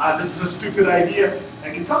 This is a stupid idea. I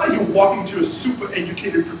can tell that you're walking to a super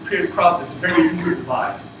educated, prepared crowd that's very eager to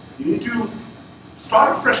buy. You need to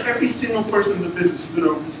start fresh. Every single person in the business you're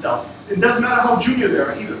going to resell. It doesn't matter how junior they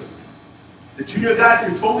are either. The junior guys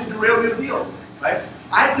can totally derail your deal, right?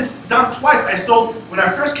 I had this done twice. I sold, when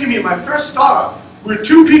I first came here, my first startup, we were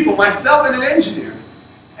 2 people, myself and an engineer.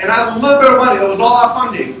 And I had a little bit of money, that was all our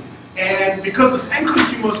funding. And because this end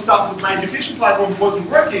consumer stuff with my education platform wasn't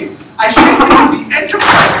working, I shifted into the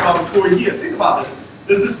enterprise route for a year. Think about this.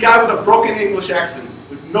 There's this guy with a broken English accent,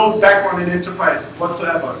 with no background in enterprise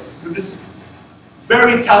whatsoever, with this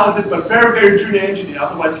very talented but very, very junior engineer.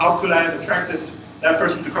 Otherwise, how could I have attracted that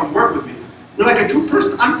person to come work with me? We're like a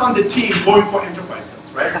two-person unfunded team going for enterprise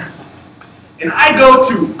sales, right? And I go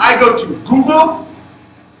to Google,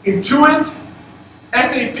 Intuit,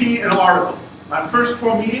 SAP, and Oracle. My first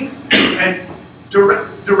 4 meetings, and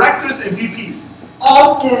directors and VPs,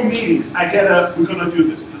 all 4 meetings, we're gonna do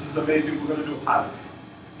this. This is amazing, we're gonna do a pilot.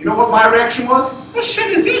 You know what my reaction was? This shit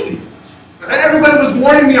is easy. Everybody was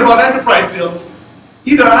warning me about enterprise sales.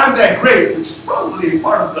 Either I'm that great, which is probably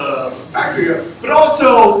part of the factor here, but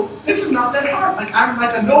also, this is not that hard. Like, I'm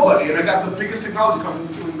like a nobody, and I got the biggest technology company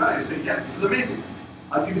in Silicon Valley. I say, yes, this is amazing.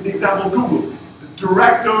 I'll give you the example of Google. The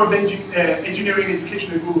director of engineering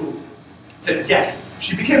education at Google said yes.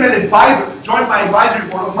 She became an advisor, joined my advisory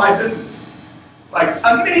board of my business. Like,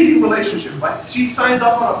 amazing relationship. Like, she signs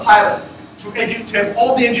up on a pilot to have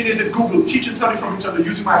all the engineers at Google teach and study from each other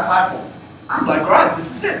using my platform. I'm like, all right, this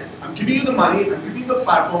is it. I'm giving you the money, I'm giving you the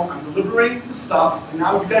platform, I'm delivering the stuff, and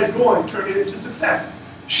now you guys go and turn it into success.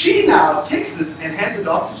 She now takes this and hands it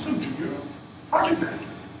off to some junior project manager.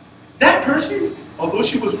 That person, although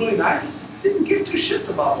she was really nice, didn't give 2 shits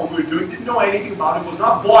about what we were doing, didn't know anything about it, was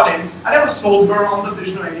not bought in. I never sold her on the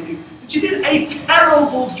vision or anything. And she did a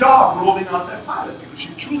terrible job rolling out that pilot because she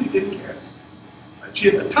truly didn't care. She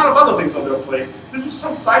had a ton of other things on her plate. This was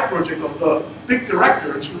some side project of the big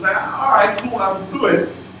director, and she was like, all right, cool, I will do it.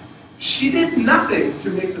 She did nothing to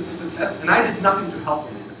make this a success, and I did nothing to help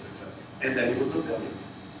her make it a success. And then it was a failure.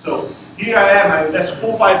 So here I am, I invest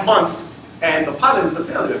 4 or 5 months, and the pilot is a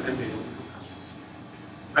failure, and they don't become customers.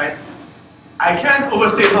 Right? I can't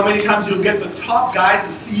overstate how many times you'll get the top guys,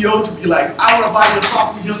 the CEO, to be like, I want to buy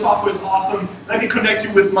your software is awesome, let me connect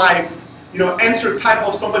you with my enter type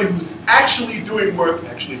of somebody who's actually doing work,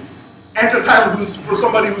 enter type who's for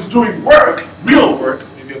somebody who's doing work, real work,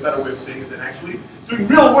 maybe a better way of saying it than actually, doing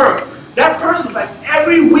real work. That person, like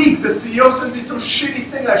every week the CEO sends me some shitty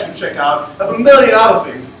thing I should check out, of a million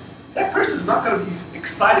other things. That person is not going to be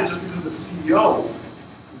excited just because the CEO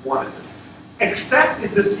wanted this. Except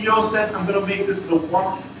if the CEO says, I'm going to make this the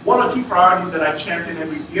one or two priorities that I champion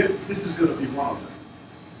every year, this is going to be one of them.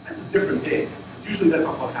 That's a different game. Usually that's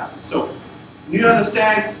not what happens. So you need to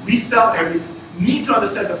understand, resell everything. You need to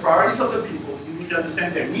understand the priorities of the people. You need to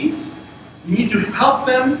understand their needs. You need to help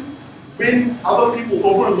them win other people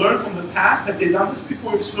over and learn from the past. Have they done this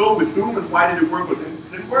before? If so, with whom and why did it work or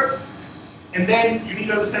didn't work? And then you need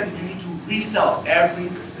to understand that you need to resell every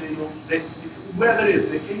single thing. Whether it is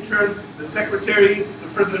the intern, the secretary, the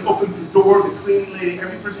person that opens the door, the cleaning lady,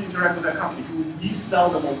 every person you interact with that company, you will resell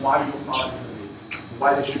them on why your product is amazing,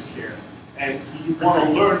 why they should care. And you want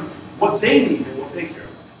to learn what they need and what they care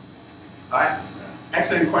about. All right?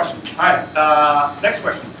 Excellent question. All right, next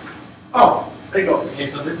question. Oh, there you go. Okay,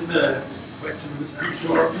 so this is a question which I'm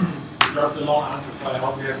sure deserves a long answer, so I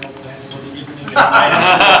hope you have no plans for the evening and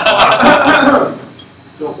night.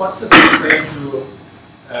 So what's the best way to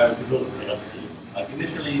build a sales team? Like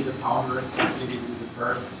initially the founders typically do the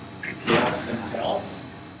first sales themselves.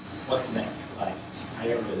 What's next? Like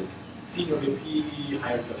hire a senior VP,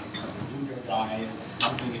 hire some junior guys,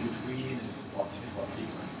 something in between, and what sequence?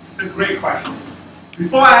 It's a great question.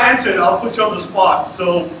 Before I answer it, I'll put you on the spot.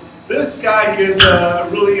 So this guy is a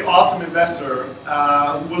really awesome investor.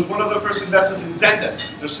 Was one of the first investors in Zendesk.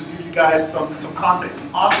 Just to give you guys some context. An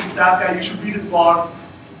awesome SaaS guy. You should read his blog.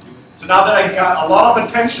 So now that I got a lot of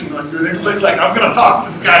attention on you, and everybody's like, I'm going to talk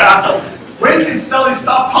to this guy after. When can Stelly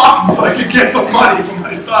stop talking so I can get some money from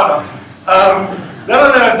my startup? Now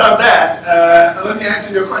that I've done that, let me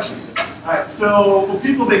answer your question. All right, so for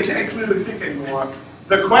people that can't clearly think anymore,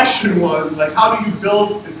 the question was, like, how do you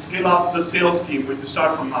build and scale up the sales team when you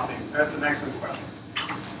start from nothing? That's an excellent question.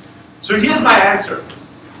 So here's my answer.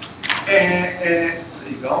 There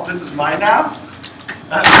you go. This is mine now.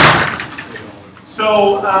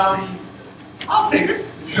 So I'll take it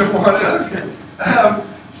if you don't want it.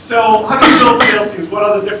 So how do you build sales teams? What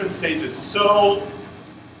are the different stages? So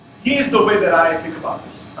here's the way that I think about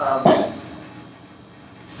this.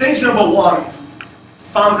 Stage number 1,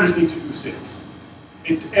 founders need to do sales.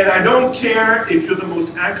 And I don't care if you're the most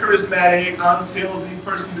charismatic, unsalesy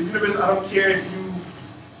person in the universe. I don't care if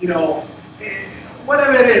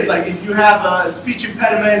whatever it is. Like if you have a speech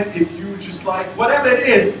impediment, if you just like, whatever it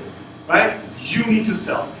is, right? You need to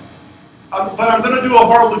sell. But I'm going to do a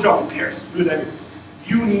horrible job. Who cares? Do it anyways.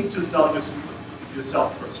 You need to sell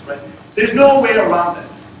yourself first, right? There's no way around that.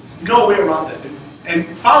 There's no way around that. And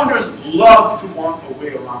founders love to want a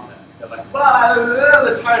way around that. They're like, well,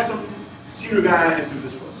 let's hire some senior guy and do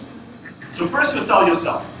this for us. So first you sell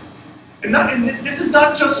yourself. And this is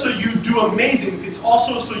not just so you do amazing, it's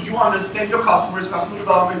also so you understand your customers, customer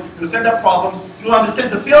development, you understand their problems, you'll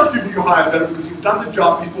understand the salespeople you hire better because you've done the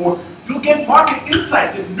job before. You'll get market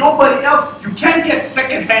insight that nobody else, you can't get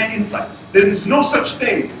second-hand insights. There's no such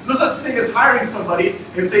thing. There's no such thing as hiring somebody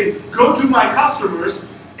and say, go to my customers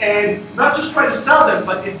and not just try to sell them,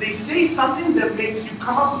 but if they say something that makes you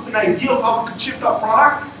come up with an idea of how we could shift our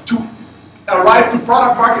product to arrive to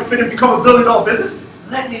product market fit and become a billion-dollar business,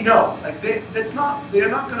 let me know. Like they're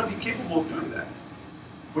not going to be capable of doing that.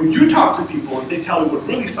 When you talk to people and they tell you what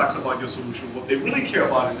really sucks about your solution, what they really care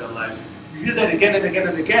about in their lives, you hear that again and again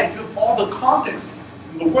and again. You have all the context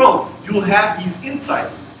in the world. You will have these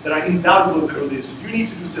insights that are invaluable in the early days. So you need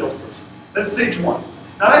to do sales first. That's stage one.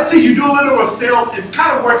 Now let's say you do a little of sales. It's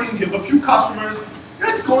kind of working. You have a few customers.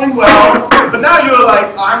 It's going well. But now you're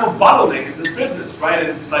like, I'm a bottleneck in this business, right? And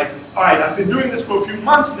it's like, all right, I've been doing this for a few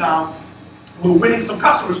months now. We're winning some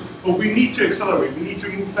customers, but we need to accelerate. We need to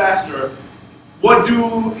move faster. What do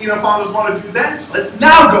founders want to do then? Let's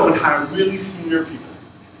now go and hire really senior people,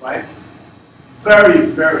 right? Very,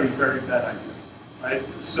 very, very bad idea,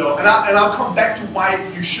 right? So, and I'll come back to why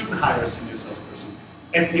you shouldn't hire a senior salesperson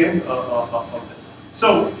at the end of this.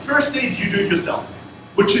 So, first stage, you do it yourself.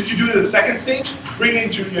 What should you do in the second stage? Bring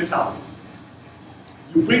in junior talent.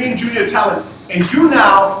 You bring in junior talent, and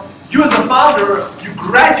you as a founder, you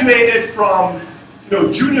graduated from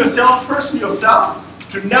junior salesperson yourself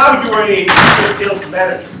to now you're a junior sales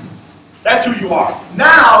manager. That's who you are.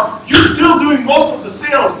 Now, you're still doing most of the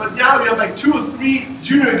sales, but now you have like 2 or 3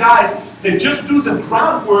 junior guys that just do the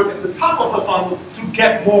groundwork at the top of the funnel to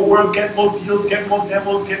get more work, get more deals, get more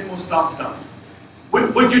demos, get more stuff done.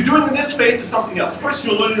 What you're doing in this phase is something else. First,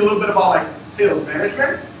 you're learning a little bit about like sales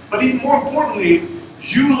management, but even more importantly,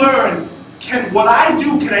 you learn, what I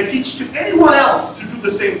do, can I teach to anyone else to do the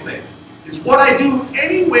same thing? Is what I do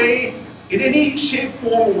anyway, in any shape,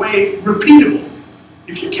 form, or way, repeatable?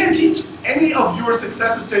 If you can't teach any of your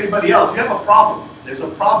successes to anybody else, you have a problem. There's a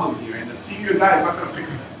problem here, and the senior guy is not going to fix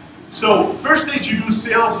that. So, first stage, you do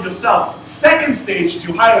sales yourself. Second stage,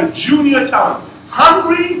 you hire junior talent.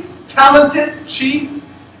 Hungry, talented, cheap,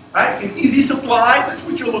 right? An easy supply, that's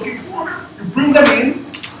what you're looking for. You bring them in.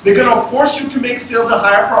 They're going to force you to make sales a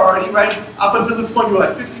higher priority, right? Up until this point, you're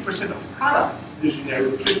like 50% of product visionary,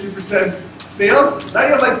 50% sales. Now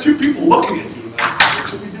you have like 2 people looking at you. Like, what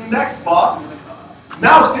should we do next, boss?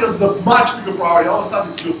 Now sales is a much bigger priority. All of a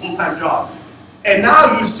sudden, it's your full-time job. And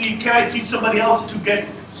now you see, can I teach somebody else to get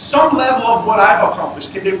some level of what I've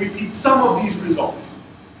accomplished? Can they repeat some of these results?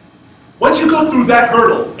 Once you go through that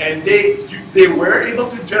hurdle, and they were able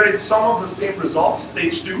to generate some of the same results,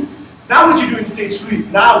 stage 2, now what you do in stage 3,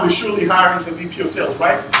 now we're surely hiring the VP of sales,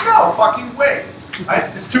 right? No fucking way, right?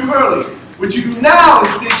 It's too early. What you do now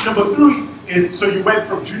in stage number 3 is, so you went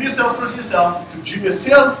from junior salesperson yourself to junior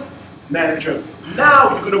sales manager.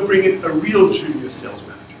 Now you're going to bring in a real junior sales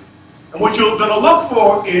manager. And what you're going to look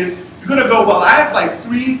for is, you're going to go, well, I have like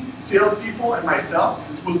 3 salespeople and myself.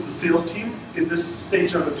 This was the sales team in this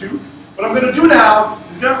stage number 2. What I'm going to do now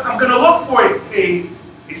is I'm going to look for a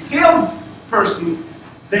salesperson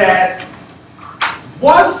that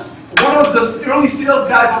was one of the early sales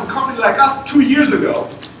guys of a company like us 2 years ago,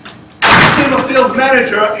 became a sales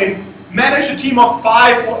manager and managed a team of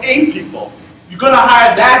 5 or 8 people. You're going to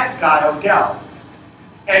hire that guy or gal.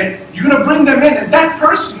 And you're going to bring them in, and that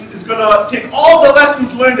person is going to take all the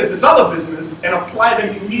lessons learned at this other business and apply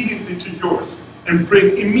them immediately to yours and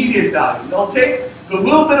bring immediate value. They'll take the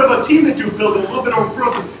little bit of a team that you've built, a little bit of a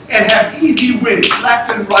process, and have easy wins, left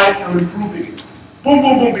and right, and improving it. Boom,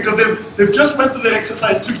 boom, boom, because they've just went through that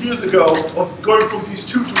exercise 2 years ago of going from these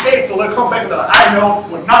 2 to 8, so they'll come back and they're like, I know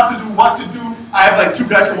what not to do, what to do. I have like 2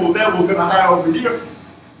 guys from over there, we're going to hire over here.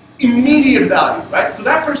 Immediate value, right? So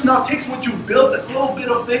that person now takes what you built, that little bit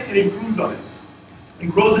of thing, and improves on it,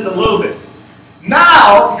 and grows it a little bit.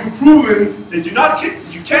 Now you've proven that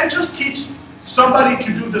you can't just teach somebody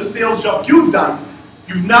to do the sales job you've done.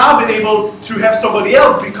 You've now been able to have somebody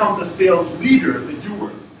else become the sales leader that you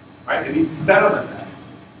were, right? And even better than that.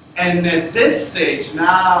 And at this stage,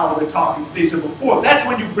 now we're talking stage number 4. That's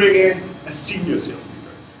when you bring in a senior sales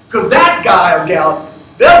leader, because that guy or gal,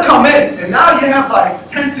 they'll come in, and now you have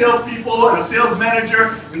like 10 salespeople and a sales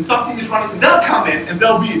manager, and something is running. They'll come in, and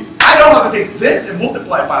they'll be, I know how to take this and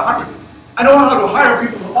multiply it by 100. I know how to hire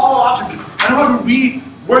people in all offices. I know how to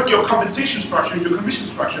rework your compensation structure, your commission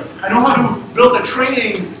structure. I know how to build a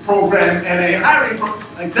training program and a hiring program.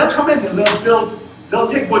 Like, they'll come in and they'll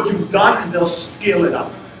take what you've done and they'll scale it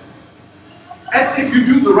up. And if you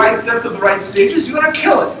do the right steps at the right stages, you're gonna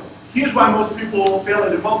kill it. here's why most people fail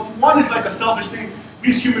at it. Well, one is like a selfish thing. We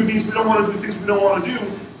as human beings, we don't want to do things we don't want to do.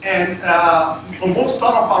 And for most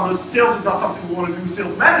startup founders, sales is not something we want to do.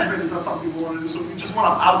 Sales management is not something we want to do. So we just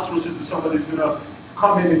want to outsource this to somebody who's going to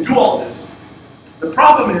come in and do all this. The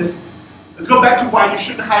problem is, let's go back to why you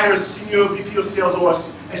shouldn't hire a senior VP of sales or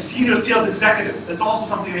a senior sales executive. That's also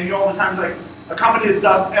something I hear all the time. Like a company that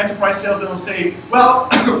does enterprise sales, they'll say, well,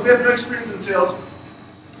 we have no experience in sales,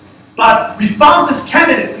 but we found this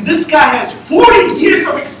candidate, and this guy has 40 years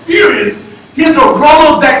of experience. He has a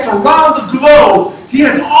Rolodex around the globe. He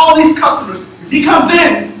has all these customers. If he comes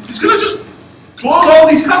in, he's going to just close all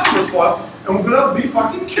these customers for us, and we're going to be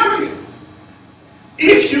fucking killing it.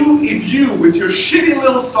 If you, with your shitty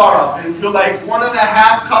little startup, and you're like 1.5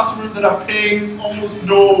 customers that are paying almost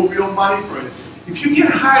no real money for it, if you can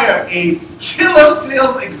hire a killer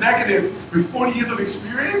sales executive with 40 years of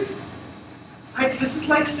experience, like this is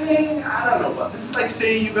like saying, I don't know what, this is like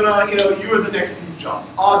saying you're gonna, you're the next Steve Jobs.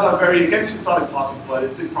 Odds are very against you, it's not impossible, but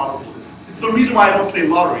it's improbable. It's the reason why I don't play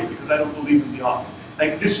lottery, because I don't believe in the odds.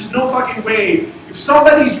 Like there's just no fucking way. If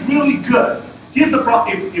somebody's really good, here's the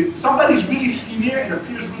problem, if somebody's really senior and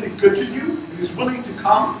appears really good to you, and is willing to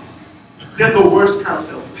come, they're the worst kind of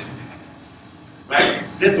salesperson. Right?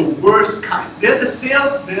 They're the worst kind. They're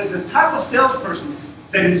the type of salesperson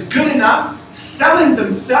that is good enough selling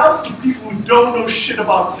themselves to people who don't know shit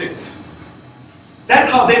about sales. That's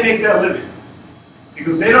how they make their living.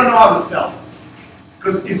 Because they don't know how to sell.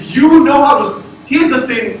 Because if you know how to, here's the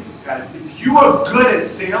thing, guys, if you are good at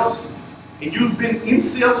sales, and you've been in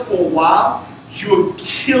sales for a while, you're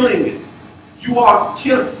killing it.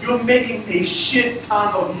 You're making a shit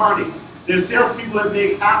ton of money. There's salespeople that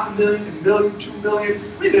make $500,000, $1 million, $2 million.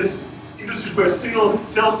 I mean, there's industries where a single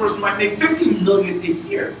salesperson might make $15 million a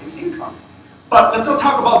year in income. But let's not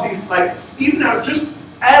talk about these, like, even just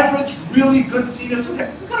average, really good senior sales.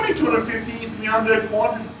 It's going to be $250,000, $300,000,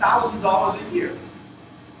 $400,000 a year.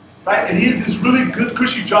 Right? And he has this really good,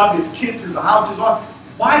 cushy job, his kids, his house, his all.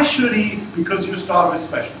 Why should he? Because your startup is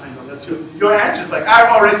special. I know that's your answer is like, I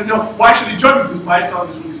already know. Why should he join me? Because my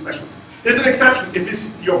startup is really special. There's an exception. If it's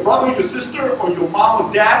your brother, your sister, or your mom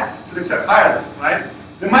or dad, it's an exception. Hire them, right?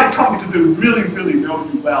 They might come because they really, really know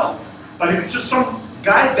you well. But if it's just some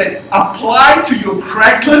guy that applied to your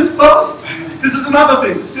Craigslist post, this is another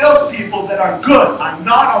thing. Salespeople that are good are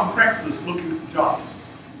not on Craigslist looking for jobs.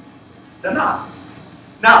 They're not.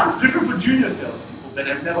 Now, it's different for junior salespeople that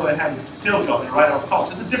have never had a sales job and right out of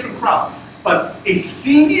college. It's a different crowd. But a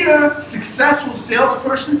senior, successful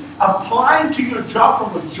salesperson applying to your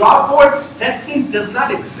job from a job board, that thing does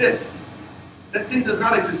not exist. That thing does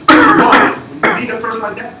not exist. Run. When you meet a person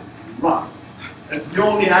like that, run. That's the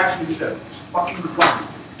only action you should. Just fucking run.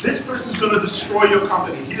 This person's going to destroy your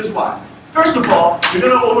company. Here's why. First of all, they're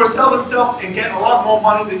going to oversell themselves and get a lot more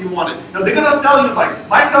money than you wanted. Now, they're going to sell you like,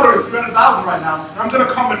 my salary is $300,000 right now, and I'm going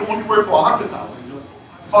to come and only work for $100,000. You're like,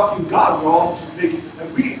 fucking God, we're all just making,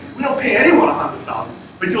 and we don't pay anyone $100,000.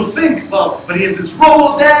 But you'll think, well, but he has this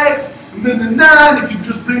Rolodex, and if he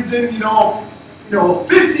just brings in, 50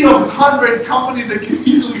 of his 100 companies that can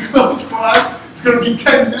easily close for us, it's going to be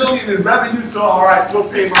 10 million in revenue, so all right, we'll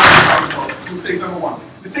pay $100,000. Mistake number one.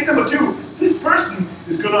 Mistake number two, this person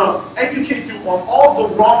is going to educate you on all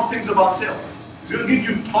the wrong things about sales. He's going to give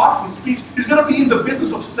you talks and speech. He's going to be in the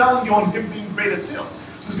business of selling you on him being great at sales.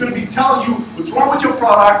 So he's going to be telling you what's wrong with your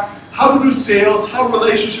product, how to do sales, how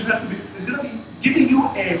relationships have to be. He's going to be giving you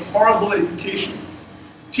a horrible education,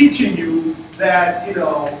 teaching you that,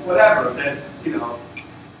 whatever, that,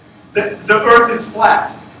 that the earth is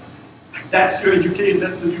flat. That's your education.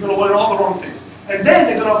 You're going to learn all the wrong things. And then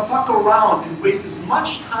they're going to fuck around and waste as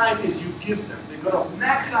much time as you give them. They're going to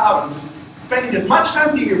max out and just spending as much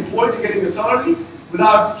time being employed to getting a salary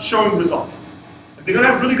without showing results. They're going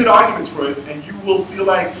to have really good arguments for it, and you will feel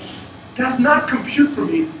like, does not compute for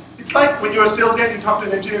me. It's like when you're a sales guy and you talk to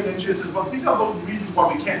an engineer, and the engineer says, well, these are the reasons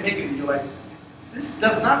why we can't make it. And you're like, this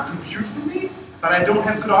does not compute for me, but I don't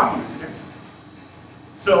have good arguments against it.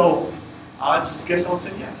 So I just guess I'll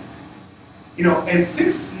say yes. And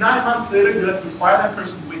 6, 9 months later, you have to fire that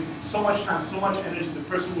person, wasted so much time, so much energy. The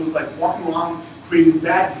person was like walking around creating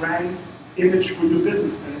bad brand image for your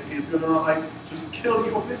business, and is gonna just kill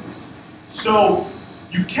your business. So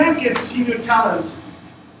you can't get senior talent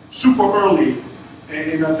super early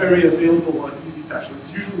and in a very available and easy fashion.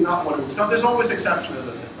 It's usually not what it is. Now there's always exceptions, as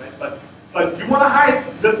I said, right? But you want to hire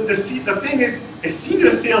the thing is a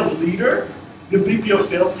senior sales leader, the VP of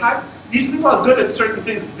sales type. These people are good at certain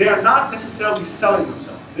things. They are not necessarily selling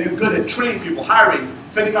themselves. They're good at training people, hiring,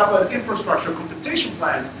 setting up an infrastructure, compensation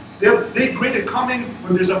plans. They're great at coming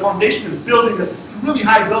when there's a foundation and building a really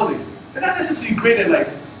high building. They're not necessarily great at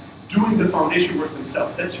doing the foundation work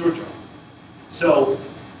themselves. That's your job. So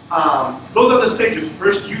those are the stages.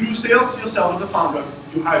 First, you do sales yourself as a founder.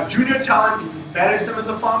 You hire junior talent, you manage them as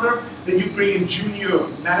a founder. Then you bring in junior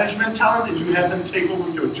management talent and you have them take over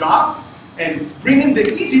your job and bring in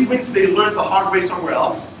the easy wins they learned the hard way somewhere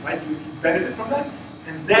else, right? You benefit from that.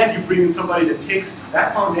 And then you bring in somebody that takes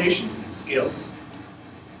that foundation and scales it.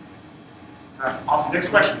 All right, awesome. Next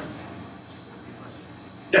question.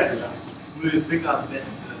 Yes? Who do you think are the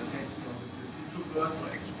best salespeople? Is it introverts or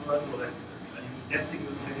extroverts, or like, are you adapting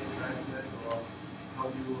the sales guys to that, or how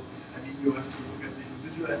do you? I mean, you have to look at the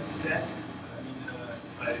individual, as you said. I mean, if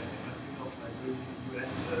I think of like really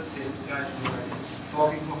US sales guys who are like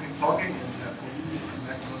talking, and for me, it's like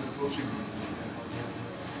not approaching.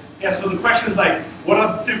 Yeah. So the question is like, what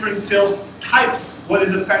are different sales types? What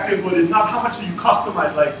is effective? What is not? How much do you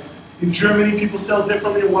customize? Like in Germany, people sell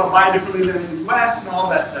differently and want to buy differently than in the US and all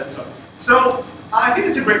that stuff. So I think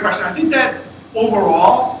it's a great question. I think that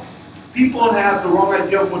overall, people have the wrong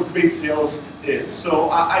idea of what great sales is. So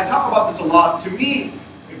I talk about this a lot. To me,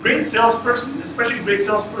 a great salesperson, especially a great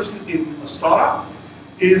salesperson in a startup,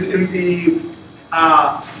 is in the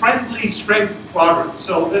friendly strength quadrant.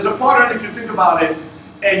 So there's a quadrant, if you think about it,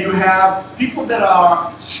 and you have people that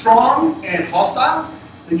are strong and hostile,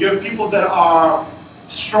 and you have people that are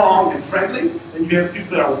strong and friendly, and you have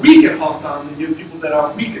people that are weak and hostile, and you have people that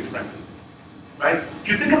are weak and friendly. Right? If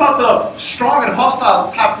you think about the strong and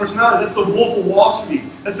hostile type personality, that's the Wolf of Wall Street.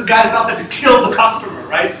 That's the guy that's out there to kill the customer,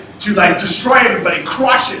 right? To like destroy everybody,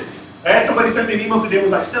 crush it. Right? Somebody sent me an email today and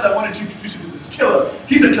was like, Seth, I wanted to introduce you to this killer.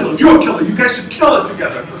 He's a killer, you're a killer, you guys should kill it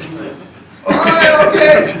together. Alright,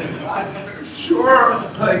 okay. Sure.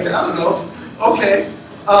 Like, I don't know. Okay.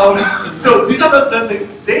 So these are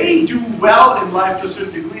they do well in life to a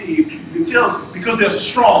certain degree in sales because they're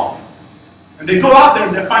strong. And they go out there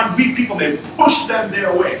and they find weak people, they push them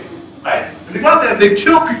their way, right? And they go out there and they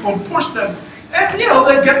kill people and push them, and you know,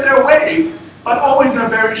 they get their way, but always in a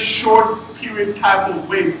very short period type of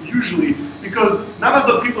way, usually, because none of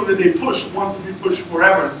the people that they push wants to be pushed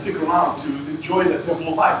forever and stick around to enjoy their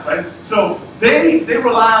whole life, right? So they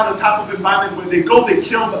rely on a type of environment where they go, they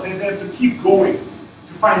kill, but they have to keep going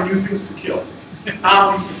to find new things to kill.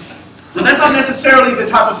 So that's not necessarily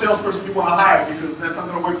the type of salesperson you want to hire because that's not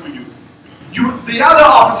going to work for you. The other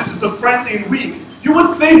opposite is the friendly and weak. You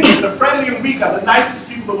would think that the friendly and weak are the nicest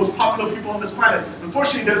people, the most popular people on this planet.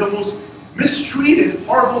 Unfortunately, they're the most mistreated,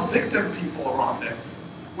 horrible victim people around there.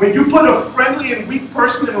 When you put a friendly and weak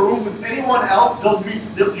person in a room with anyone else,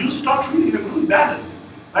 you start treating them really badly.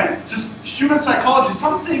 Right? Just human psychology,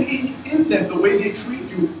 something in them, the way they treat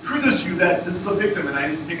you, triggers you that this is a victim and I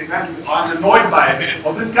need to take advantage of it. Or I'm annoyed by it.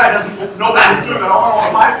 Or this guy doesn't know what he's doing, I don't want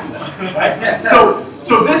to buy from them. Right?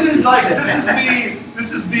 So this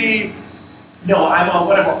is the, you know, I'm a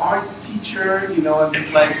whatever arts teacher, you know, and this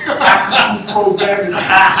like after school program is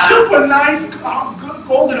super nice, good,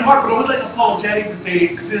 golden heart, but always like apologetic that they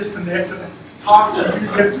exist and they have to talk to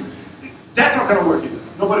you. That's not going to work either.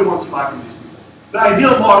 Nobody wants to buy from these people. The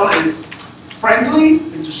ideal model is friendly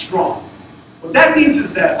and strong. What that means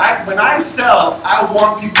is that when I sell, I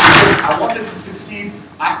want people to win. I want them to succeed.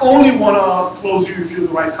 I only want to close you if you're the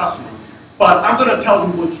right customer. But I'm going to tell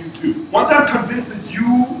you what you do. Once I'm convinced that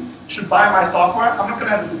you should buy my software, I'm not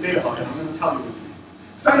going to have a debate about it. I'm going to tell you what to do.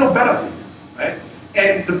 Because I know better than you, right?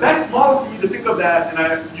 And the best model for me to think of that, and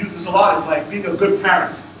I use this a lot, is like being a good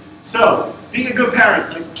parent. So, being a good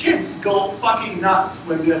parent, like kids go fucking nuts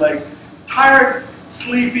when they're like tired,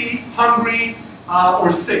 sleepy, hungry,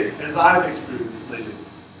 or sick, as I've experienced lately.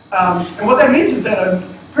 And what that means is that a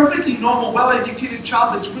perfectly normal, well-educated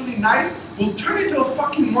child that's really nice will turn into a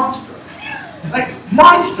fucking monster. Like,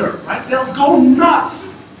 monster, right? They'll go nuts.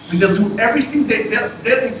 And they'll do everything,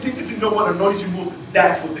 they'll instinctively know what annoys you most,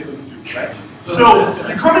 that's what they're going to do, right? So,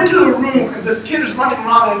 you come into the room and this kid is running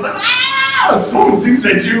around and it's like, ah! Throwing things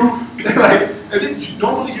at you. They're like, and then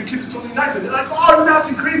normally your kid is totally nice and they're like, oh, nuts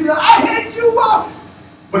and crazy, I hate you!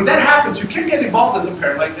 When that happens, you can't get involved as a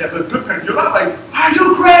parent, like as a good parent. You're not like, are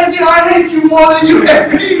you crazy? I hate you more than you hate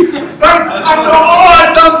me! Right? After all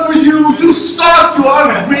I've done for you, you suck, you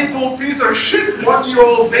ungrateful piece of shit,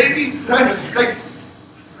 1-year-old baby. Right? Like,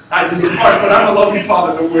 this is harsh, but I'm a loving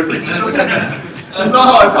father, don't worry. This is just, that's not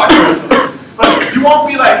how I talk to myself. But you won't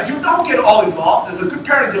be like, you don't get all involved. As a good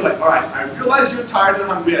parent, you're like, all right, I realize you're tired and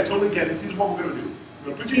hungry, I totally get it. Here's what we're going to do. We're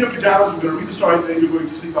going to put you in your pajamas, we're going to read the story, then you're going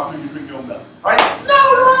to sleep after you drink your own milk. All right?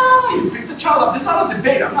 No! You pick the child up. This is not a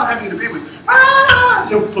debate. I'm not having a debate with you.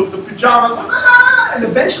 You put the pajamas on, and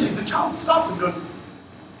eventually the child stops and goes, all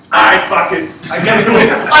right, fuck it. I guess we'll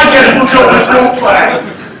go with your plan.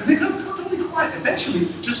 And they go totally quiet. eventually,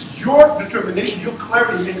 just your determination, your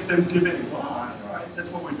clarity makes them give in. Well, all right, that's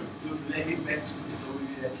what we're doing. So relating back to the story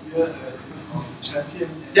we had here, it's about the champion.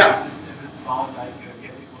 And Yeah. it's about like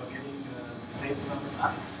getting the sales numbers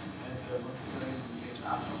up and what to sell in the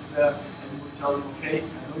HR software. And you will tell them, okay,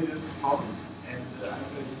 I know you have this problem, and I'm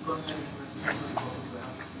going to work on it. It's something also to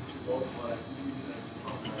help you to goals for like this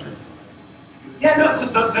problem. Yeah, no, so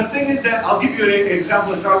the thing is that I'll give you an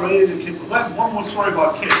example that's not related to kids. I'll have one more story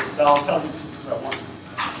about kids that I'll tell you just because I want to.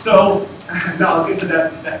 So, no, I'll get to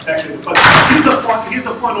that back later. But here's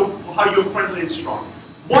the point of how you're friendly and strong.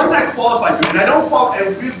 Once I qualify you, and I don't qualify,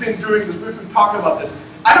 and we've been doing this, we've been talking about this,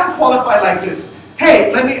 I don't qualify like this.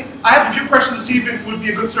 Hey, I have a few questions to see if it would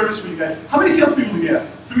be a good service for you guys. How many salespeople do you have?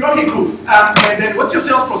 3, okay, cool. And then what's your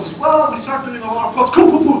sales process? Well, we start doing a lot of calls.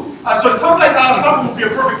 Cool. So it sounds like someone would be a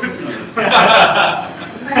perfect fit for you.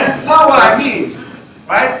 That's not what I mean,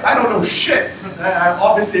 right? I don't know shit. I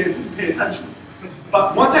obviously didn't pay attention.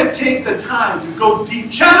 But once I take the time to go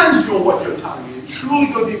deep, challenge you on what you're telling me, truly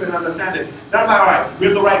go deep and understand it, then I'm like, all right,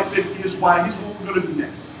 we're the right fit, here's why, here's what we're going to do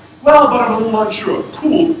next. Well, but I'm a little unsure.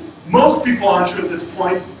 Cool. Most people are unsure at this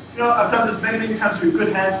point. You know, I've done this many times with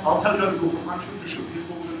good hands. I'll tell you how to go from unsure to sure. Here's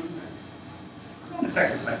what we're going to do next. I'm not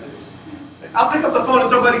effective like this. I'll pick up the phone and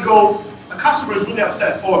somebody go, a customer is really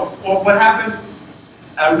upset. Or what happened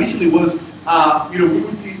recently was,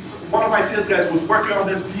 one of my sales guys was working on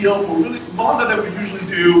this deal for really longer than we usually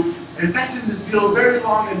do, and invested in this deal very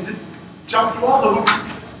long and did jump through all the hoops.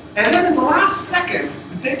 And then in the last second,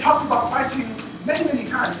 they talked about pricing many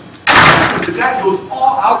times. The guy goes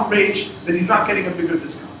all outraged that he's not getting a bigger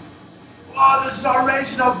discount. Oh, this is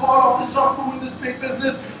outrageous, I bought all this software with this big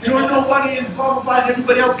business, nobody and blah, blah, blah, and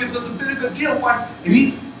everybody else gives us a bigger deal. Why?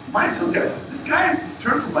 And my sales guy, this guy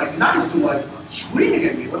turned from like nice to like screaming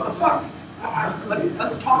at me, what the fuck?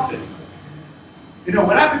 Let's talk to him.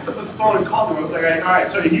 When I picked up the phone and called him, I was like, all right,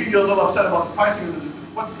 so you're a little upset about the pricing of this.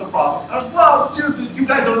 What's the problem? I was, well, dude, you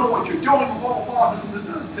guys don't know what you're doing, blah, blah, blah, this and this,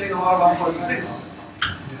 and saying a lot about important things.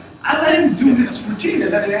 I let him do his routine,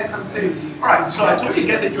 and then I'm saying, all right, so I totally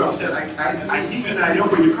get that you're upset. I hear you and I know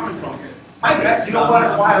where you're coming from. You know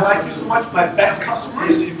what? Why I like you so much? My best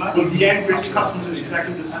customers were the angriest customers at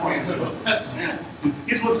exactly this point. So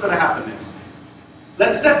here's what's going to happen next.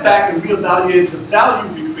 Let's step back and reevaluate the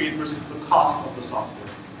value we create versus the cost of the software.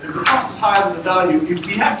 And if the cost is higher than the value, if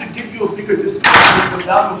we have to give you a bigger discount with the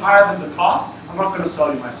value higher than the cost, I'm not going to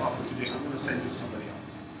sell you my software today. I'm going to send you to somebody else.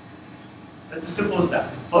 That's as simple as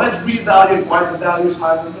that. But let's reevaluate why the value is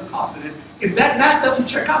higher than the cost. And if that math doesn't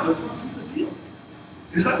check out, let's not do the deal.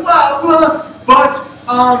 He's like, well, but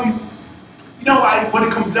what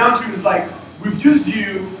it comes down to is like, we've used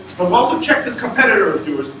you, but we've also checked this competitor of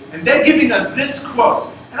yours, and they're giving us this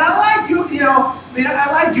quote. And I like you,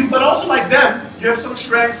 I like you, but also like them. You have some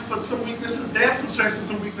strengths, but some weaknesses. They have some strengths and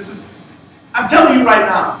some weaknesses. I'm telling you right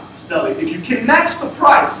now, Stelly, if you can match the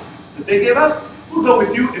price that they give us, we'll go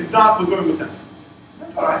with you. If not, we're going with them.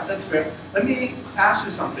 All right, that's fair. Let me ask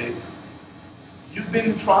you something. You've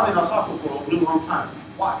been trialing our software for a really long time.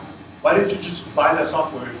 Why? Why didn't you just buy that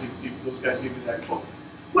software if those guys gave you that quote?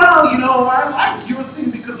 Well, I like your thing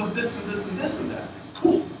because of this and this and this and that.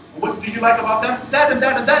 Cool. What do you like about them? That and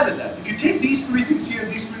that and that and that. If you take these 3 things here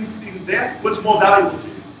and these 3 things there, what's more valuable to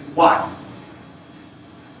you and why?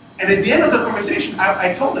 And at the end of the conversation,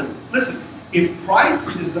 I told them, listen, if price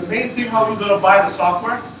is the main thing how we're going to buy the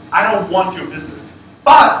software, I don't want your business.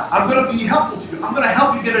 But I'm going to be helpful to you. I'm going to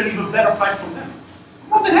help you get an even better price from them. I'm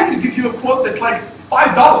more than happy to give you a quote that's like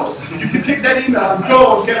 $5. You can take that email and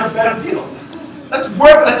go and get a better deal. Let's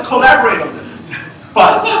work, let's collaborate on this.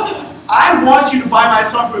 But I want you to buy my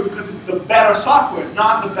software because it's the better software,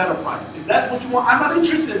 not the better price. If that's what you want, I'm not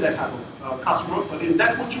interested in that type of customer, but if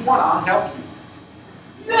that's what you want, I'll help you.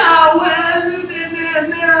 Yeah,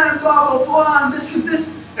 well, blah, blah, blah, and this and this.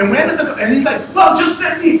 And he's like, well, just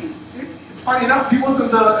send me. Funny enough, he was in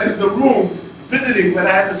the room visiting when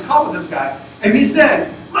I had this call with this guy, and he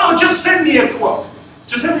says, well, just send me a quote.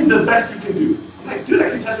 Just send me the best you can do. I'm like, dude, I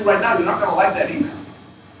can tell you right now, you're not going to like that email.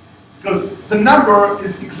 Because the number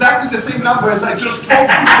is exactly the same number as I just told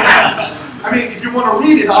you. I mean, if you want to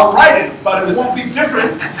read it, I'll write it, but it won't be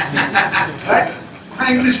different. Right?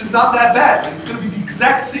 My English is not that bad. It's going to be the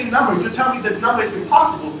exact same number. If you tell me that number is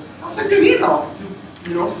impossible, I'll send you an email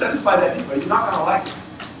to satisfy that need, but you're not going to like it.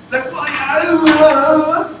 It's like, well,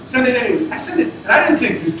 yeah, send it anyways. I sent it, and I didn't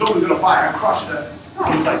think he was totally going to buy it. I crushed it. No, I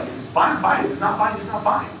was like, if he's buying, buy it. If he's not buying, he's not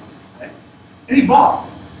buying. Right? And he bought.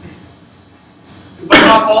 But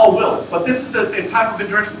not all will. But this is a type of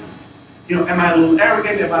interaction. Am I a little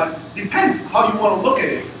arrogant? Depends how you want to look at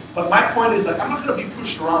it. But my point is, like, I'm not going to be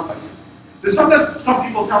pushed around by you. There's sometimes some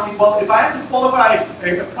people tell me, well, if I have to qualify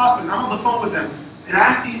a prospect, I'm on the phone with them, and I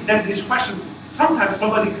ask them these questions, sometimes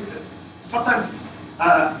what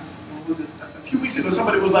was it, a few weeks ago,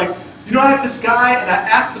 somebody was like, you know, I have this guy, and I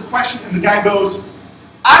asked the question, and the guy goes,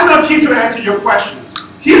 I'm not here to answer your questions.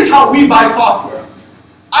 Here's how we buy software.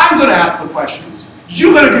 I'm going to ask the questions,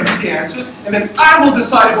 you're going to give me the answers, and then I will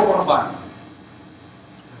decide if I want to buy them.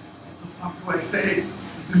 What the fuck do I say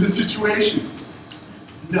in this situation?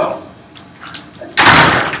 No.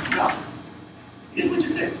 No. Here's what you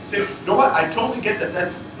say. You say, you know what, I totally get that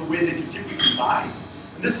that's the way that you typically buy.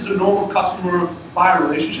 And this is a normal customer-buyer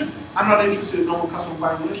relationship. I'm not interested in normal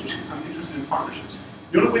customer-buyer relationship. I'm interested in partnerships.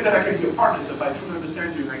 The only way that I can be a partner is if I truly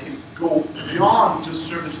understand you and I can go beyond just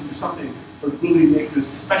servicing you something, but really make this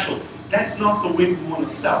special. That's not the way we want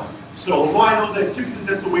to sell. So although I know that typically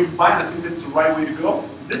that's the way to buy, and I think that's the right way to go,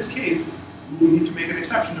 in this case, we will need to make an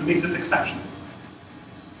exception to make this exceptional.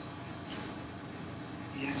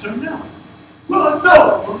 Yes or no? Well,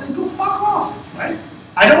 no. Well, then go fuck off, right?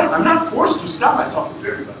 I'm not forced to sell my software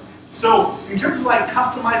to everybody. So in terms of like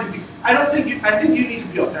customizing, I think you need to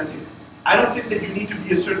be authentic. I don't think that you need to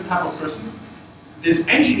be a certain type of person. There's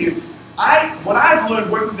engineers. What I've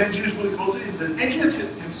learned working with engineers really closely is that engineers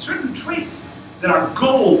have certain traits that are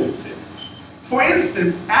gold in sales. For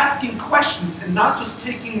instance, asking questions and not just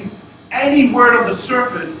taking any word on the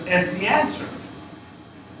surface as the answer.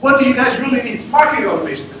 What do you guys really need? Marketing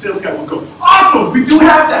automation. The sales guy will go, awesome, we do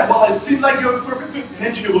have that. Well, it seems like you're a perfect fit. An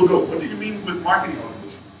engineer will go, what do you mean with marketing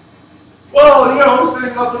automation? Well, you know,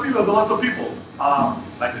 sending lots of emails to lots of people.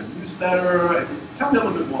 Like a newsletter. Tell me a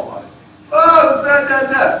little bit more about it. Oh,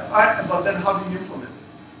 that. All right, but then how do you implement it?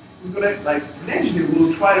 Who's gonna, like, an engineer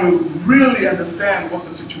will try to really understand what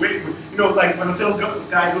the situation is. You know, like when a sales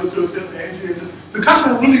guy goes to a sales engineer and says, the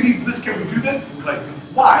customer really needs this, can we do this? He's like,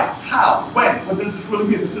 why? How? When? What does this really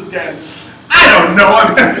mean? The sales guy, I don't know,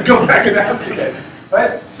 I'm gonna have to go back and ask again.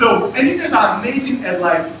 Right? So engineers are amazing at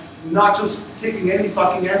like not just taking any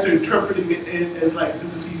fucking answer, interpreting it as like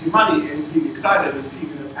this is easy money and being excited and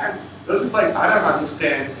being in their pants. They're just like, I don't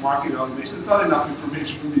understand marketing automation. It's not enough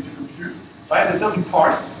information for me to compute. Right? It doesn't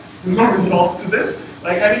parse. There's no results to this.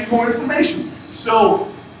 Like I need more information.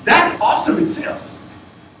 So that's awesome in sales.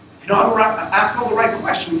 You know how to ask all the right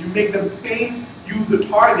questions. You make them paint you the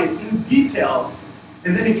target in detail.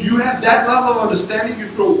 And then if you have that level of understanding, you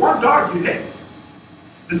throw one dart, you hit.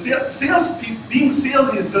 The being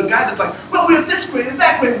salesy is the guy that's like, well, we're this way and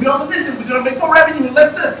that way, we offer this, and we're going to make more revenue and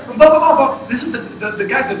less this, and blah, blah, blah, blah. This is the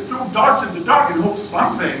guys that throw darts in the dark and hope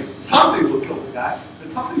something will kill the guy,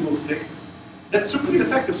 that something will stick. That's super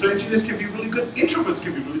ineffective. So engineers can be really good. Introverts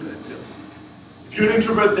can be really good at sales. If you're an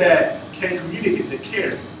introvert that can communicate, that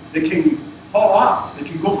cares, that can follow up, that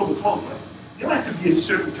can go for the close, like, you don't have to be a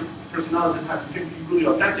certain personality type. You can be really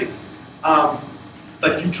authentic.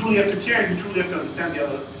 But you truly have to care and you truly have to understand the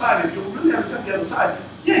other side. If you really understand the other side,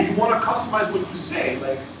 yeah, you want to customize what you say.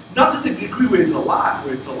 Like, not to the degree where it's a lie,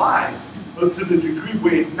 but to the degree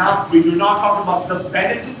where you're not talking about the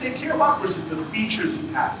benefit they care about versus the features you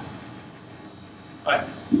have. Right.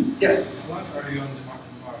 Yes? What are you on the market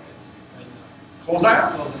right now? Close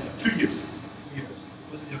out? 2 years. 2 years.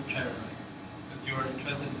 What is your channel like? Because you're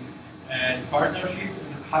interested in partnerships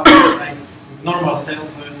and how like with normal sales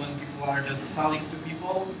when people are just selling to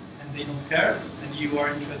people and they don't care, and you are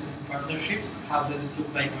interested in partnerships, how does it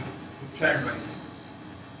look like with churn rate?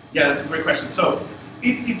 Yeah, that's a great question. So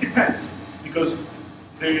it depends, because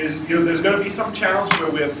there's going to be some channels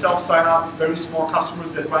where we have self-sign-up, very small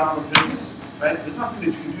customers that run out of business. Right? There's nothing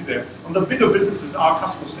that you can do there. On the bigger businesses, our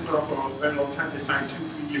customers stick around for a very long time. They sign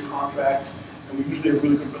 2-3 year contracts, and we usually have a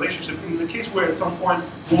really good relationship. In the case where at some point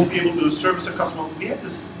we won't be able to service a customer, we had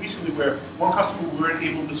this recently where one customer we weren't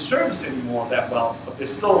able to service anymore that well, but they're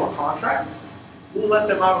still on a contract. We'll let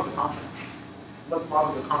them out of the contract. Let them out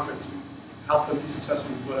of the contract to help them be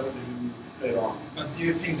successful with whatever they do later on. But do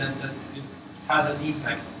you think that it has an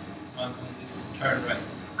impact on this churn rate?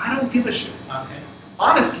 I don't give a shit. Okay.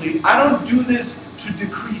 Honestly, I don't do this to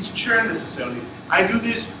decrease churn necessarily. I do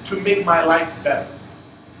this to make my life better.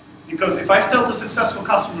 Because if I sell to successful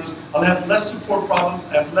customers, I'll have less support problems,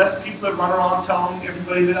 I have less people that run around telling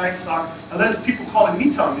everybody that I suck, and less people calling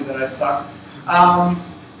me telling me that I suck.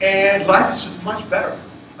 And life is just much better.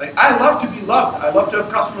 Like, I love to be loved. I love to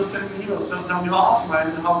have customers sending me emails telling me how awesome I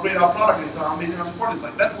am and how great our product is and how amazing our support is.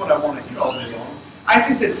 Like, that's what I want to hear all day long. I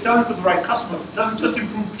think that selling to the right customer doesn't just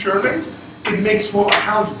improve churn rates, it makes for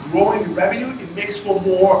accounts growing in revenue, it makes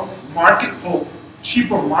for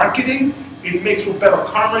cheaper marketing, it makes for better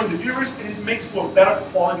karma in the viewers, and it makes for better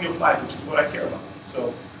quality of life, which is what I care about.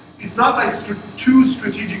 So it's not like too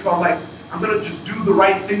strategic on like, I'm gonna just do the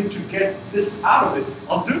right thing to get this out of it.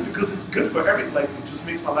 I'll do it because it's good for everything. Like, it just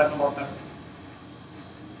makes my life a lot better.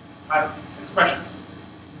 All right, next question.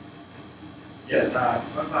 Yes,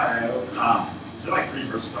 once I open is it like pretty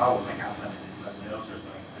versatile with like outside and inside sales, or is it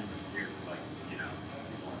like pretty much geared to like,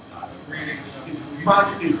 people inside?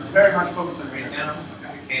 It's very much focused on reading.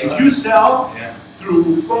 If you sell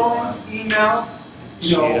through phone, email,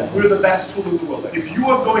 we're the best tool in the world. If you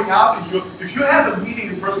are going out, if you have a meeting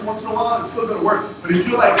in person once in a while, it's still going to work. But if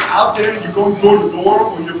you're like out there and you're going door to door,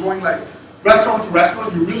 or you're going like restaurant to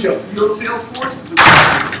restaurant, you're really a field sales force.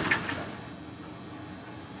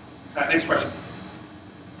 All right, next question.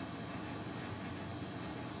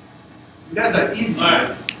 You guys are easy. All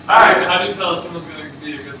right. How do you tell if someone's going to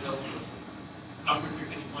be a good salesperson? How quickly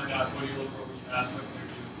can you find out? What do you look for when you ask what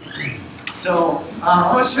they're doing? So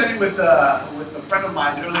I was chatting with a friend of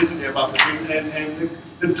mine earlier today about this, and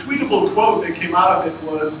the tweetable quote that came out of it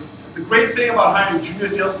was, the great thing about hiring junior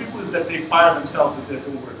salespeople is that they fire themselves if they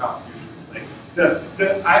don't work out usually.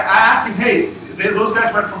 Like I asked him, hey, those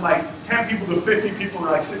guys went from like 10 people to 50 people in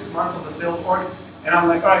like 6 months on the sales org. And I'm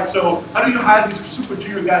like, all right, so how do you hire these super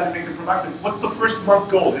junior guys and make them productive? What's the first month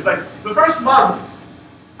goal? He's like, the first month,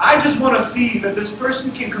 I just want to see that this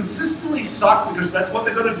person can consistently suck, because that's what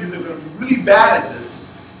they're going to do. They're going to be really bad at this.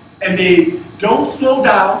 And they don't slow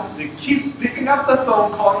down. They keep picking up the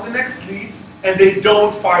phone, calling the next lead, and they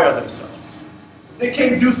don't fire themselves. They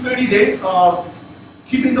can do 30 days of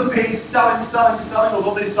keeping the pace, selling,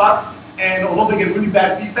 although they suck, and although they get really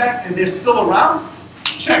bad feedback, and they're still around,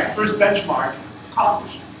 check, first benchmark,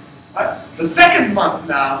 accomplished. Right? The second month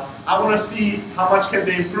now, I want to see how much can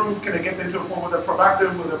they improve, can I get them to a point where they're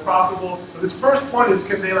productive, where they're profitable. But this first point is,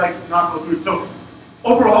 can they like not go through it? So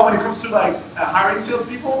overall, when it comes to like hiring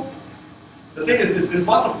salespeople, the thing is, there's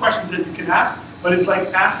lots of questions that you can ask, but it's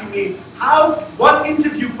like asking me, what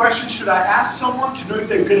interview question should I ask someone to know if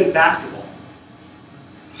they're good at basketball?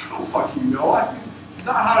 I don't fucking know. I think it's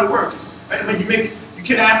not how it works. Right? I mean, you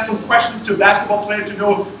can ask some questions to a basketball player to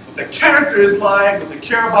know what their character is like, what they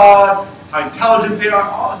care about, how intelligent they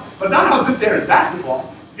are, but not how good they are at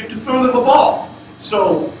basketball. You have to throw them a ball.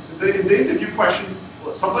 So in the interview question,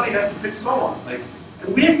 well, somebody has to pick someone.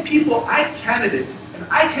 And we have people, candidates, and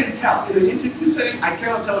I can tell, in an interview setting, I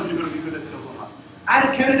cannot tell if you're going to be good at sales or not. I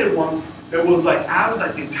had a candidate once that was like, I was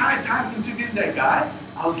like, the entire time interviewing that guy,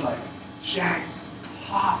 I was like,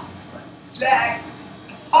 jackpot.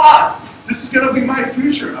 This is going to be my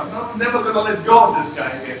future. I'm never going to let go of this guy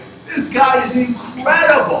again. This guy is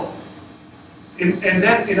incredible. And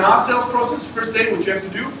then in our sales process, first day, what you have to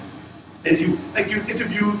do is you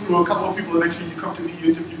interview through a couple of people, and actually you come to me, you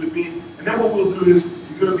interview with me, and then what we'll do is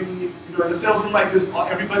you're going to be in a sales room like this,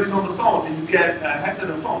 everybody's on the phone, and you get a headset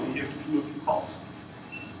and a phone, and you have to do a few calls.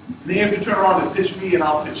 And then you have to turn around and pitch me, and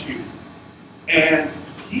I'll pitch you. And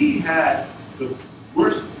he had the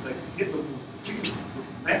worst, he had the biggest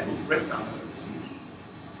mental breakdown I've ever seen.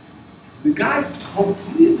 The guy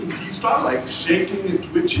completely, he started shaking and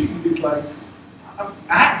twitching, and he's like,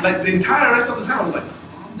 the entire rest of the time I was like,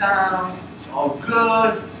 calm down, it's all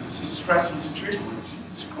good, this is a stressful situation.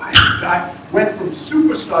 Jesus Christ, this guy went from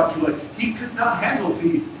superstar to he could not handle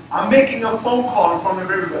I'm making a phone call in front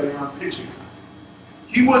of everybody and I'm pitching.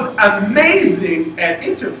 He was amazing at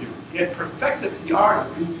interviewing. He had perfected the art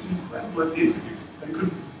of being incredible at the interview.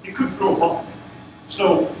 And he couldn't throw a ball.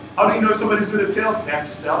 So how do you know if somebody's good at sales? They have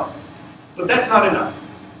to sell. But that's not enough.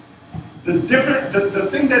 The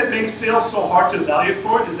thing that makes sales so hard to evaluate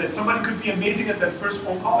for is that somebody could be amazing at that first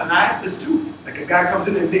phone call, and I have this too. Like a guy comes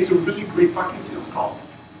in and makes a really great fucking sales call.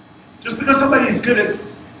 Just because somebody is good at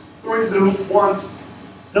throwing the hoop once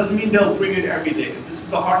doesn't mean they'll bring it every day. And this is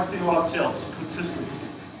the hardest thing about sales, consistency.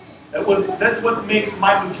 That's what makes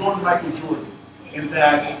Michael Jordan, is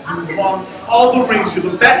that you won all the rings, you're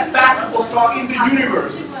the best basketball star in the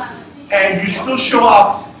universe, and you still show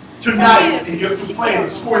up tonight and you have to play and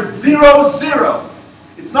score 0-0.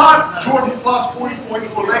 It's not Jordan plus 40 points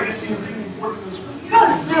for legacy and being important in the school.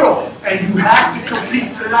 No, 0. And you have to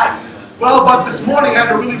compete tonight. Well, but this morning I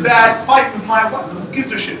had a really bad fight with my wife. Who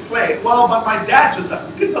gives a shit? Play. Well, but my dad just died.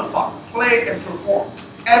 Who gives a fuck? Play and perform.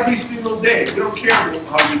 Every single day. We don't care how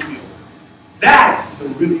you feel.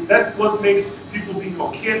 That's what makes people being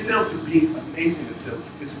okay at sales to being amazing at sales.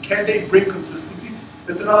 Is can they bring consistency?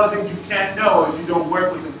 That's another thing you can't know if you don't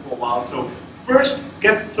work with them for a while. So first,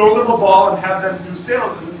 throw them a ball and have them do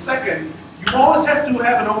sales. And then second, you always have to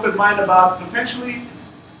have an open mind about potentially,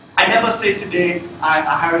 I never say today, I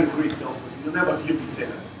hired a great salesperson. You'll never hear me say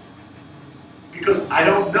that. Because I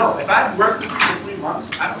don't know. If I've worked with you for 3 months,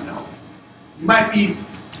 I don't know. You might be,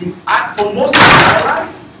 for most of my life,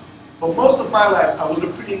 but most of my life I was a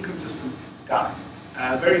pretty inconsistent guy,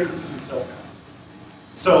 very inconsistent sales guy.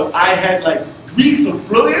 So I had like weeks of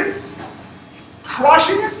brilliance,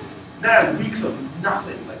 crushing it, then I had weeks of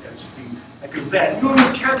nothing, like I just being like a bad mood,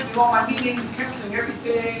 canceling all my meetings, canceling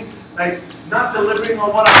everything, like not delivering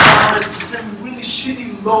on what I promised, just having really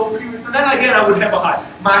shitty low periods, and then again I would have a high.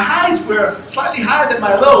 My highs were slightly higher than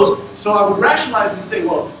my lows, so I would rationalize and say,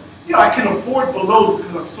 well, you know, I can afford the lows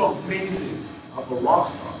because I'm so amazing of a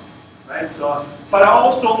rock star, right? So, but I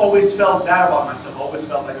also always felt bad about myself, always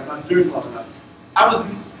felt like I'm not doing well enough. I was,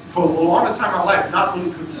 for the longest time in my life, not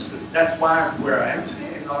really consistent. That's why I'm where I am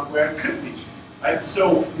today and not where I could be, right?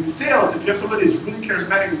 So in sales, if you have somebody that's really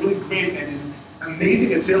charismatic, really great, and is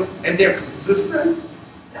amazing at sales, and they're consistent,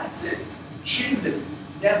 that's it. You change it.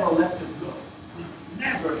 Never let them go.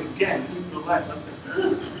 Never again in your life let them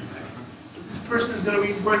go. This person is going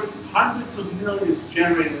to be worth hundreds of millions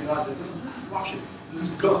generating a lot. Watch it. This is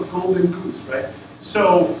golden goose, right?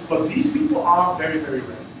 So, but these people are very, very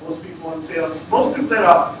rare. Most people in sales, most people that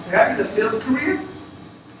are having a sales career,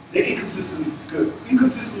 they're inconsistently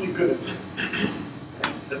good at sales.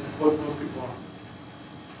 That's what most people are.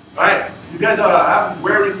 Alright, you guys are, I'm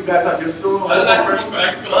wearing you guys out. You're so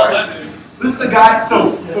This is the guy,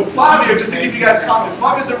 so Flavio, just to give you guys context,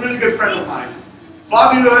 Flavio is a really good friend of mine.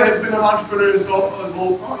 Flavio has been an entrepreneur his whole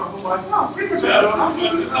life. No, pretty much.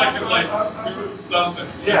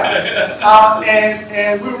 Yeah.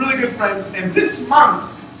 And we're really good friends. And this month,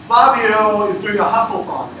 Flavio is doing a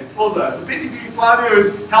hustle-thon at Closer. So basically, Flavio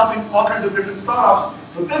is helping all kinds of different startups.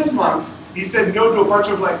 But this month, he said no to a bunch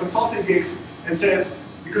of like consulting gigs and said,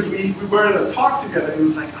 because we were at a talk together, he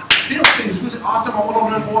was like, sales thing is really awesome, I want to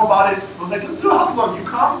learn more about it. I was like, let's do a hustle-thon. You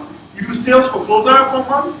come, you do sales for Closer for a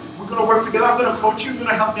month, we're going to work together, I'm going to coach you, you're going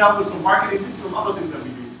to help me out with some marketing things, some other things that we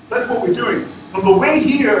do. That's what we're doing. On the way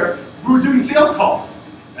here, we were doing sales calls.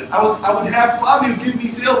 And I would have Flavio give me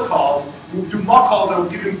sales calls, we would do mock calls, I would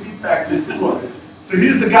give him feedback. So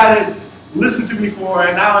here's the guy that listened to me for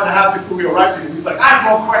an hour and a half before we arrived to him. He's like, I have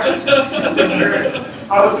more questions.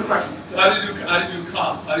 What's the question? So how do you do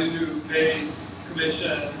comp? How do you do base,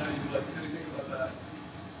 commission? How do you think about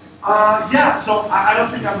that? Yeah, so I don't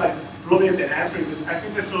think I'm like brilliant at answering this. I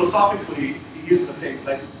think that philosophically, here's the thing.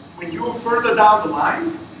 Like when you're further down the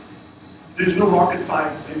line, there's no rocket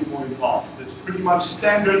science anymore involved. There's pretty much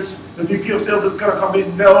standards. The VP of sales that's going to come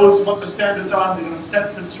in knows what the standards are. They're going to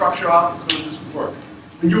set the structure up. It's going to just work.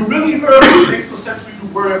 When you're really early, it makes no sense for you to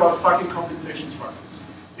worry about fucking compensation structures.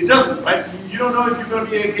 It doesn't, right? You don't know if you're going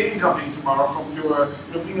to be a gaming company tomorrow from your,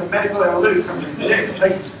 being a medical analytics company today.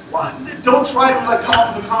 Like, what? Don't try to like come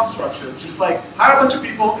up with a comp structure. Just like hire a bunch of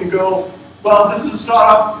people and go, well, this is a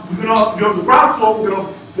startup. We're going to go on the ground floor. We're going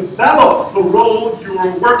to develop the role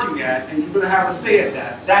you're working at, and you're going to have a say at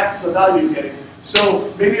that. That's the value you're getting.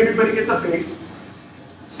 So maybe everybody gets a base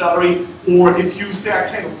salary, or if you say I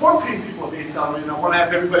can't afford paying people a base salary and I want to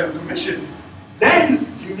have everybody on commission, then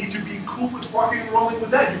you need to be cool with walking and rolling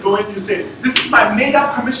with that. You go in and you say, this is my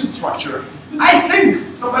made-up commission structure. I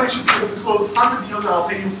think somebody should be able to close 100 deals and I'll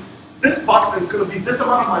pay you this bucks and it's going to be this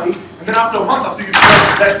amount of money, and then after a month, after you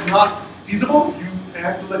feel that's not feasible, you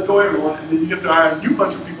have to let go of everyone, and then you have to hire a new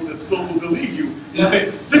bunch of people that still will believe you. And you say,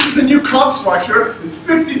 this is a new comp structure, it's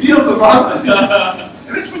 50 deals a month.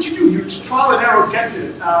 And that's what you do, you just trial and error get to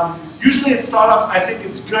it. Usually in startups, I think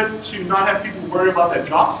it's good to not have people worry about their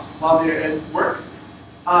jobs while they're at work.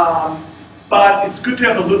 But it's good to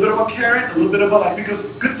have a little bit of a carrot, a little bit of a, like, because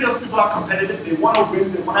good salespeople are competitive, they want to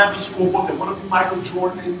win, they want to have the scoreboard, they want to be Michael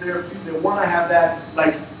Jordan in their field, they want to have that,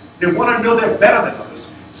 like, they want to know they're better than others.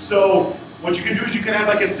 So what you can do is you can have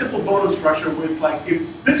like a simple bonus structure where it's like, if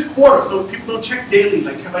this quarter, so people don't check daily,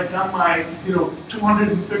 like have I done my,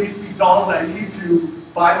 $233 I need to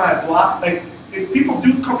buy my block? Like if people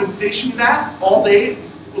do compensation math all day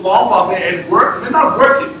long while they're at work, they're not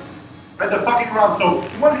working, right? They're fucking around. So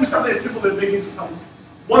you want to do something that's simple that they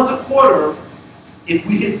once a quarter, if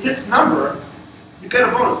we hit this number, you get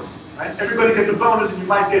a bonus, right? Everybody gets a bonus and you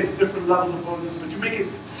might get different levels of bonuses, but you make it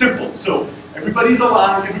simple. So everybody's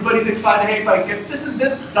aligned, everybody's excited, hey, if I get this and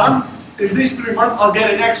this done in these 3 months, I'll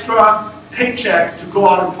get an extra paycheck to go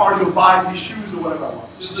out and party or buy these shoes or whatever I want.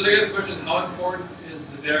 So I guess the question is, how important is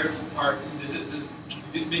the variable part? Does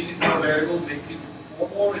it make it more variable, make people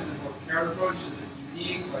perform more? Is it more carrot approach? Is it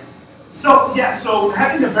unique? Like, so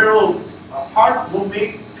having a variable part will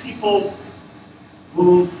make people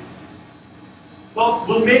will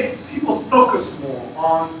make people focus more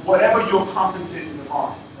on whatever you're compensating them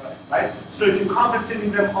on. Right? So if you're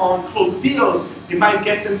compensating them on closed deals, it might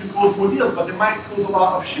get them to close more deals, but they might close a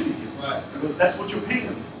lot of shitty deals. Right. Because that's what you're paying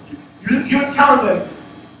them for. You're telling them,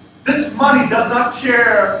 this money does not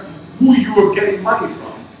care who you are getting money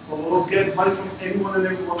from. So they'll get money from anyone and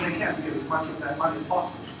everyone they can to get as much of that money as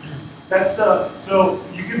possible. So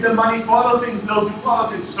you give them money for other things, they'll do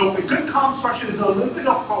other things. So a good comp structure is a little bit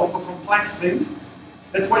of a complex thing.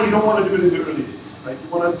 That's why you don't want to do it in the early days, right? You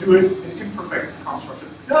want to do it in imperfect comp structure.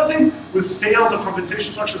 The other thing with sales or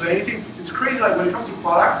compensation structures or anything, it's crazy, like when it comes to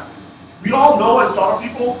products, we all know as startup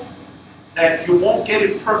people that you won't get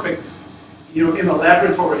it perfect, in a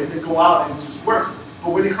laboratory and then go out and it just works.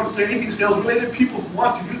 But when it comes to anything sales related, people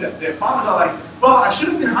want to do that. Their founders are like, well, I should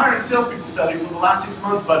have been hiring salespeople steadily for the last 6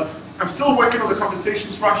 months, but I'm still working on the compensation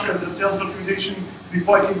structure and the sales documentation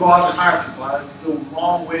before I can go out and hire people. That's the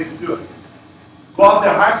wrong way to do it. Go out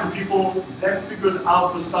there, hire some people, then figure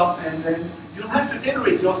out the stuff, and then you'll have to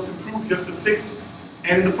iterate, you'll have to improve, you have to fix,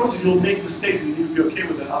 and in the process you'll make mistakes and you need to be okay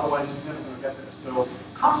with it, otherwise you're never going to get there. So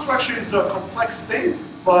comp structure is a complex thing,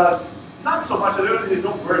 but not so much.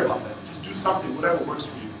 Don't worry about that. Just do something, whatever works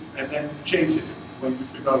for you, and then change it when you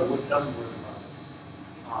figure out what doesn't work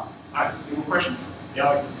about it. Any more questions? Yeah,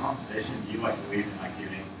 like with compensation, do you believe in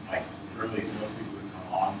giving early salespeople who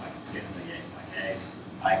come on skin in the game,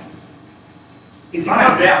 it's not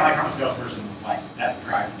like that. I'm a salesperson that's that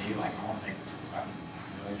drives me. I want to make this fucking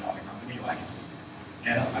 $1 million company.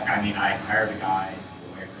 And I hired a guy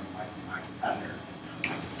away from my competitor.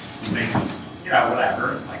 He's making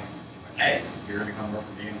whatever. It's hey, you're gonna come work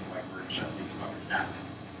for me, and we're gonna shut these fuckers down.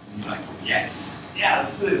 And he's like, yes, yeah,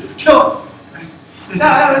 let's kill him. I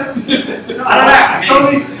don't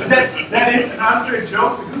know. That is an unfair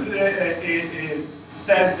joke because it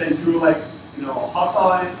says that you're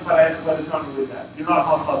hostile, but it's not really that. You're not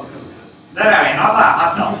hostile because of this. No, I'm not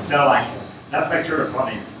hostile. So that's sort of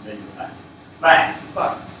funny that you said that.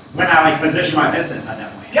 But when I position my business, I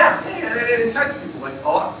definitely. Yeah, it excites people.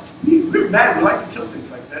 We're mad. We like to kill things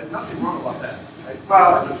like that. Nothing wrong about that. Right?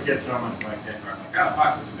 Well, just to get someone to oh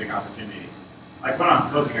fuck, this is a big opportunity. When I'm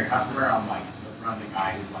closing a customer, I'm the front of the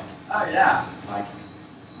guy who's oh yeah,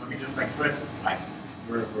 let me just twist.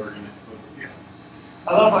 We're gonna close this deal. I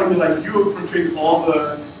love how you portray all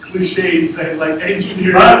the cliches that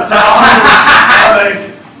engineers are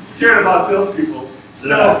scared about salespeople.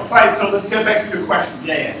 So right, so let's get back to your question.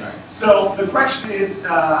 Yeah, sorry. So the question is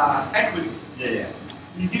equity. Yeah.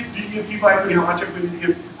 Do you give people equity? How much equity do you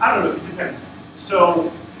give? I don't know. It depends.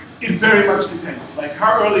 So it very much depends.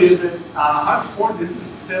 How early is it? How important is this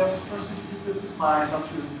a salesperson to do business? My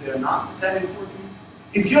assumption is they're not that important.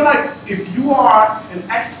 If you are an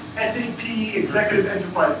ex-SAP executive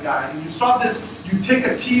enterprise guy and you start this, you take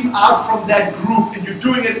a team out from that group and you're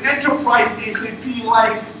doing an enterprise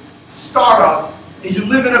SAP-like startup, and you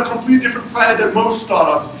live in a completely different planet than most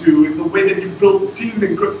startups do in the way that you build team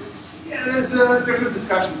and group. Yeah, there's a different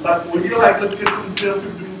discussion. But when you're let's get some sales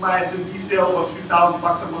people doing my SMB sale of a few $1,000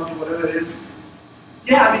 a month or whatever it is.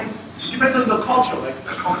 Yeah, it depends on the culture.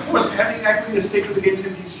 Of course, having equity at stake in the game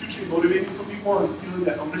can be hugely motivating for people and feeling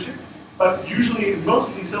that ownership. But usually, most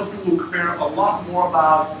of these salespeople will care a lot more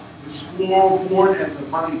about the scoreboard and the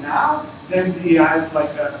money now than the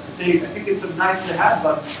a stake. I think it's a nice to have,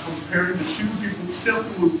 but comparing the two people,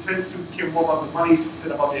 salespeople tend to care more about the money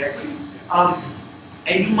than about the equity.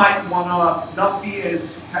 And you might want to not be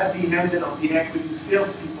as heavy-handed on the equity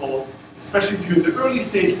salespeople, especially if you're in the early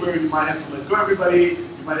stage where you might have to let go everybody,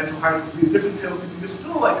 you might have to hire completely different salespeople. You're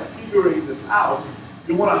still figuring this out.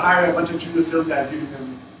 You want to hire a bunch of junior sales guys, giving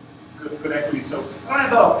them good equity. So I don't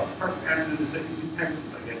have a perfect answer to this. It depends,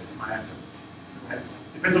 I guess, is my answer.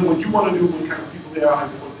 Depends on what you want to do, what kind of people they are, how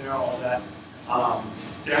important they are, all that.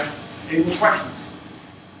 Yeah. Any more questions?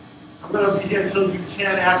 I'm going to be here until you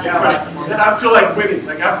can't ask a question. Then I feel like winning.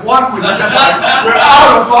 I've won with you. We're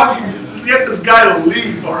out of fucking. Just get this guy to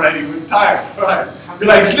leave already. We're tired. All right. You're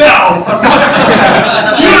no, I'm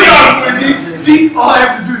not. You're not winning. See, all I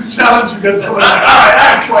have to do is challenge you guys. All right, I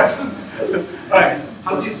have questions. All right.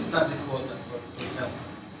 How do you set up the quota for yourself?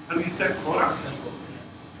 How do you set quota?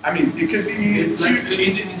 I mean, it could be in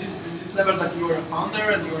this level that you were a founder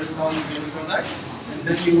and you were selling your product, and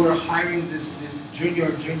then you were hiring this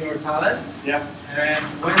junior talent. Yeah. And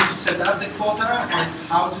when to set up the quota and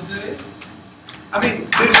how to do it? I mean,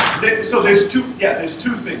 there's two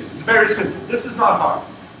things. It's very simple. This is not hard.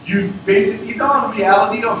 You base it either on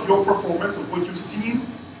reality of your performance, of what you've seen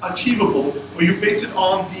achievable, or you base it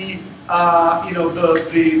on the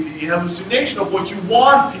the hallucination of what you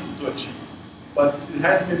want people to achieve. But it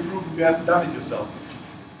hasn't been proven, you haven't done it yourself.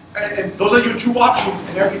 And those are your two options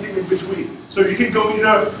and everything in between. So you can go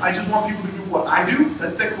either, I just want people to do what I do,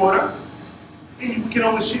 that's the quota. And you can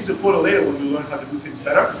always change the quota later when you learn how to do things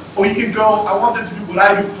better. Or you can go, I want them to do what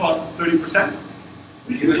I do plus 30%.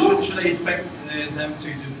 Should I expect them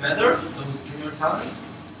to do better, those junior talents?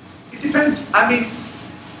 It depends. I mean,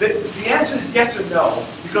 the answer is yes or no,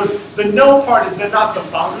 because the no part is they're not the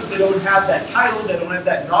founders, they don't have that title, they don't have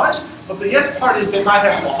that knowledge, but the yes part is they might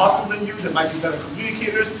have more hustle than you, they might be better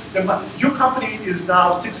communicators, your company is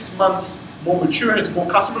now 6 months more mature, has more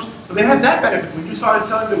customers, so they have that benefit. When you started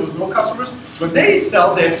selling, there was no customers. When they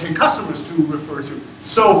sell, they have 10 customers to refer to.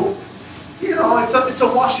 So, you know, it's a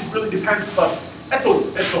wash, it really depends, but at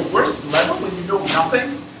the worst level, when you know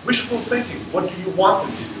nothing, wishful thinking, what do you want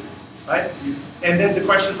them to do, right? And then the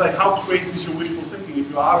question is like, how crazy is your wishful thinking? If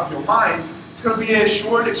you're out of your mind, it's going to be a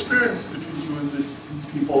short experience between you and these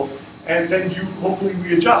people, and then you hopefully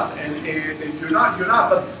readjust. And if you're not, you're not.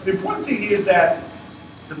 But the important thing is that,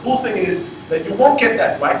 the cool thing is that you won't get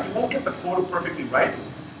that right. You won't get the quota perfectly right.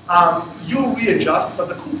 You'll readjust, but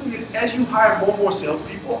the cool thing is as you hire more and more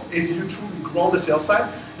salespeople, if you truly grow the sales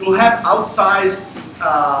side, you'll have outsized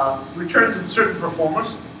returns in certain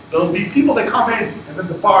performers. There'll be people that come in and then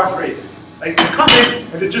the bar is raised. Like they come in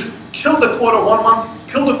and they just kill the quota 1 month,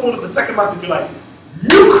 kill the quota the second month, and you're like,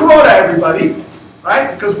 new quota everybody,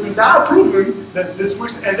 right? Because we've now proven that this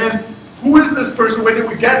works, and then who is this person? Where did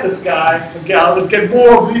we get this guy and gal? Let's get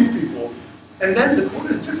more of these people. And then the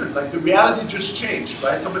quota is different. Like the reality just changed,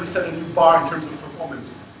 right? Somebody set a new bar in terms of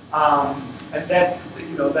performance, and that,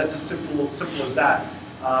 you know, that's as simple as that.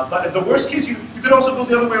 But at the worst case, you could also go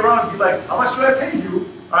the other way around and be like, how much do I pay you?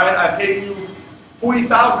 All right, I pay you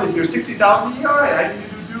 40,000 a year, 60,000 a year. All right, I need you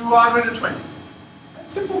to do 120.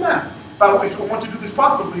 That's simple math. By the way, if you want to do this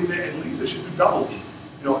profitably, at least they should do double.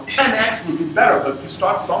 You know, 10x would be better, but you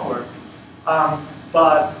start somewhere.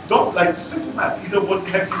 But don't, like, simple math. Either what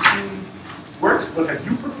have you seen works, what have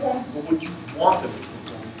you performed, or what you want them to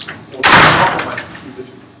perform, or compromise between the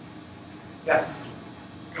two. Yeah.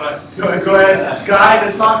 Go ahead. Guy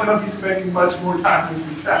that's not going to be spending much more time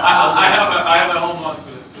with you. I have a whole month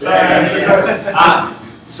for this.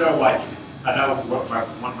 So like, I know one of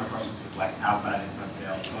my questions was like outside and inside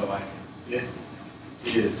sales. So like, it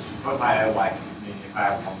is post-IO, like maybe if I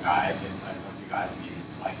have one guy inside one, two guys, I mean,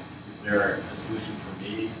 it's like, is there a solution for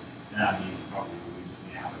me? And I mean, probably we just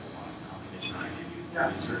need to have like a lot of conversation on give you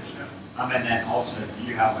research. And then also, do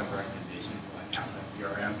you have like a recommendation for like outside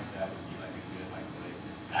CRM that would be like a good like really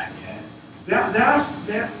back end?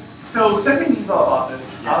 So send me an email about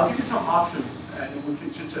this. Yeah. I'll give you some options, and we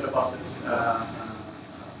can chit-chat about this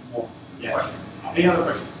more. Yeah. Any other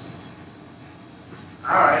questions?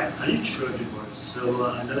 All right. How do you Trojan horse? So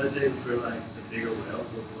another thing for like the bigger whales,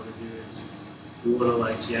 what we want to do is we want to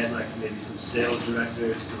like get like maybe some sales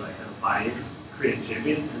directors to like kind of buy in, create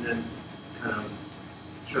champions, and then kind of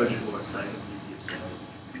Trojan horse like a VP of sales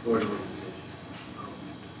or an organization.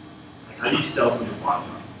 Like how do you sell from the bottom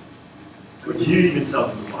up? Or do you even sell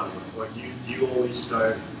from the bottom up? Or do you always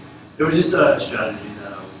start? It was just a strategy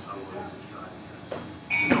that I wanted to try.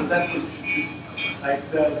 So that's what you should do.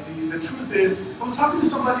 Like the truth is, I was talking to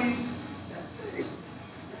somebody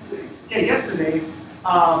yesterday,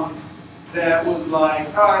 that was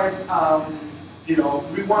like, all right, you know,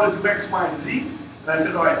 we want to do X, Y, and Z. And I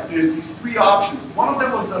said, all right, there's these 3 options. One of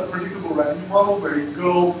them was the predictable revenue model, where you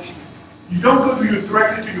don't go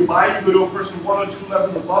directly to your buyer, you go to a person 1 or 2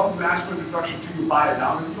 levels above, you ask for introduction to your buyer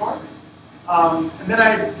down in New York. And then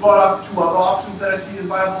I brought up 2 other options that I see as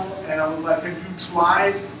viable, and I was like, have you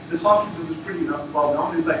tried this option? This is pretty well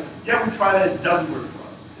known. He's like, yeah, we tried it, it doesn't work for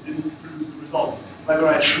us. It didn't produce the results. Like, all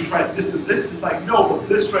right, we tried this and this. It's like, no, but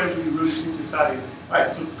this strategy really seems exciting. All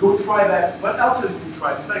right, so go try that. What else has been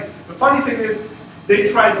tried? It's like, the funny thing is,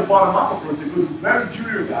 they tried the bottom-up approach. They go to very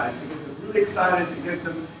junior guys, they get them really excited, they get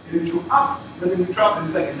them into up, then they drop, and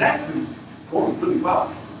it's like, and that's been going really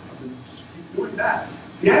well. Just keep doing that.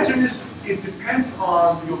 The answer is, it depends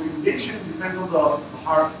on the organization, it depends on the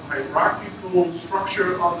hierarchical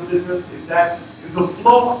structure of the business. If the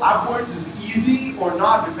flow upwards is easy or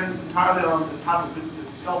not depends entirely on the type of business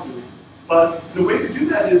that you sell to. But the way to do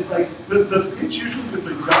that is like the pitch usually with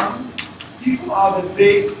the young people are that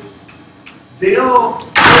they'll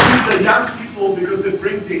be the young people because they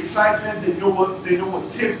bring the excitement, they know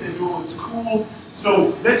what's hip, they know what's cool.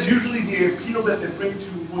 So that's usually the appeal that they bring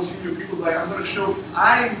to more senior people. Like, I'm going to show,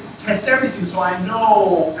 I test everything, so I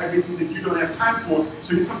know everything that you don't have time for.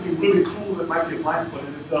 So it's something really cool that might be a blind spot.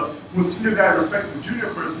 And if the more senior guy respects the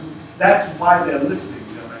junior person, that's why they're listening.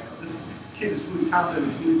 They're like, oh, this kid is really talented,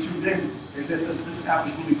 is really tuned in. If they said this app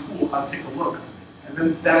is really cool, I'll take a look. And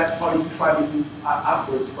then that's how you try to move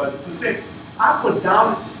upwards. But it's the same. Up or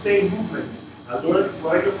down, it's the same movement. Learn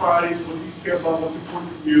what are your priorities, what do you care about, what's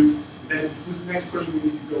important to you, then who's the next person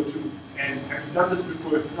we need to go to, and have you done this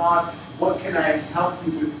before? If not, what can I help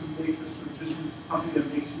you with to make this transition something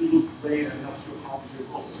that makes you look great and helps you accomplish your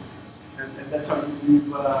goals? And that's how you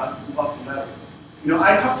move up the ladder. You know,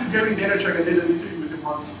 I talked to Gary Vaynerchuk. I did an interview with him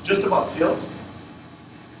once just about sales.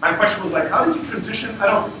 My question was like, how did you transition?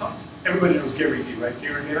 Everybody knows Gary Vee, right?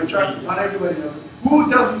 Gary Vaynerchuk. Not everybody knows him. Who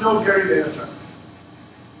doesn't know Gary Vaynerchuk?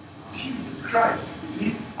 Jesus Christ.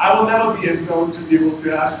 See, I will never be as known to be able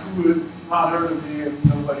to ask who has not heard of me and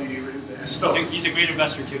nobody raised their hand. So he's a great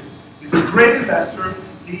investor too. he's a great investor.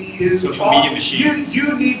 He is social media machine.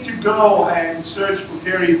 You need to go and search for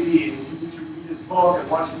Gary Vee. And you need to read his book and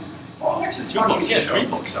watch his. Watch his 2 books. He has 3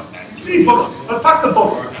 books up there. 3 books, but fuck the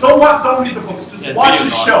books. Don't read the books. Just watch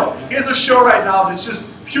his show. He has a show right now that's just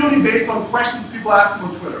purely based on questions people ask him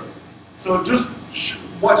on Twitter. So just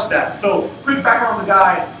watch that. So quick background on the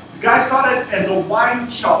guy. The guy started as a wine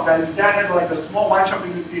shop guy. His dad had like a small wine shop in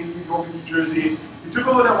New York and New Jersey. He took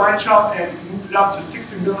over that wine shop and moved it up to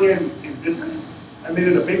 60 million in business and made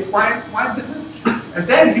it a big wine business. And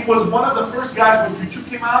then he was one of the first guys when YouTube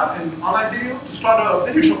came out and online video to start a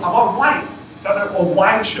video show about wine. He started a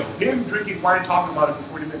wine show. Him drinking wine, talking about it for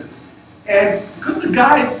 40 minutes. And because the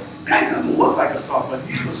guy doesn't look like a star, but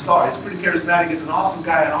he's a star. He's pretty charismatic. He's an awesome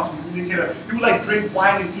guy, an awesome communicator. He would like drink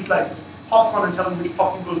wine and eat like popcorn and tell him which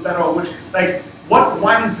popcorn goes better or which, like, what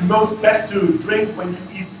wine is the most best to drink when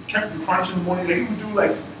you eat Captain Crunch in the morning. Like, he would do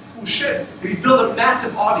like cool shit. And he built a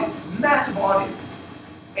massive audience.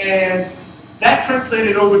 And that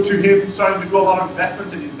translated over to him starting to do a lot of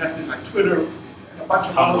investments, and he invested in like Twitter and a bunch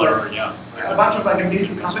of a bunch of like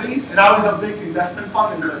amazing companies. And now he's a big investment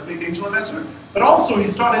fund and a big angel investor. But also he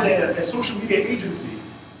started a social media agency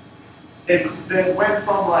that went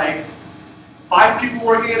from like 5 people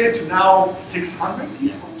working in it to now 600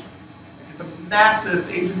 people. Like, it's a massive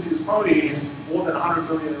agency. It's probably in more than 100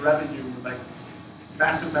 million in revenue, like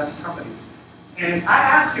massive company. And I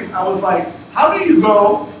asked him, I was like, how do you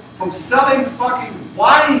go from selling fucking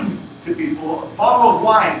wine to people, a bottle of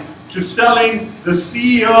wine, to selling the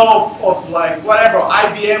CEO of like whatever,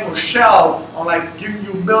 IBM or Shell, on like giving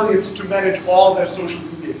you millions to manage all their social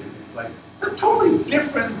media campaigns? Like, it's a totally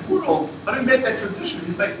different world. But he made that transition.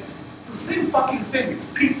 He's like, it's the same fucking thing. It's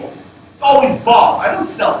people. It's always Bob. I don't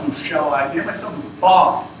sell to Shell, IBM. I sell to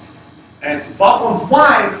Bob. And if Bob wants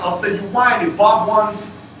wine, I'll sell you wine. If Bob wants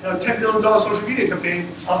 $10 million social media campaign,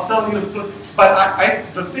 I'll sell you this.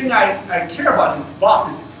 But the thing I care about is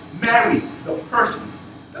Bob is married, the person.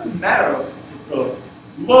 It doesn't matter the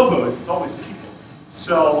logo, it's always people.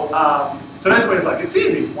 So that's why it's like, it's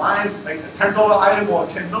easy. Wine, like a $10 item or a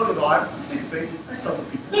 $10 million item, it's the same thing. I sell to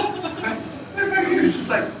people. It's just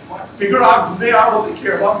like, figure out who they are, what they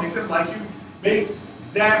care about, make them like you, make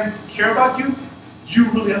them care about you, you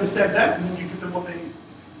really understand them, and then you give them what they need.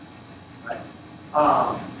 Right?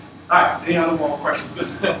 All right, any other more questions?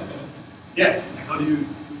 Yes? How do you do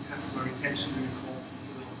customer retention? Do you call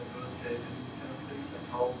people on the first days and these kind of things? Like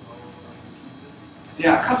how you keep this?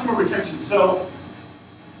 Yeah, customer retention. So,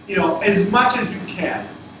 you know, as much as you can,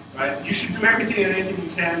 right? You should do everything and anything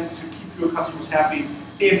you can to keep your customers happy.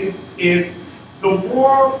 If the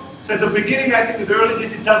more, so at the beginning, I think in the early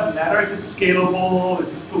days, it doesn't matter if it's scalable, is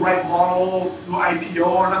this the right model, do IPO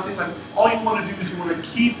or nothing. Like, all you want to do is you want to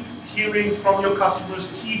keep hearing from your customers,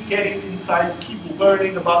 keep getting insights, keep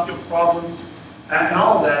learning about your problems, and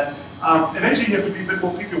all of that. Eventually, you have to be a bit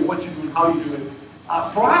more picky on what you do and how you do it.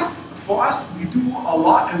 For us, we do a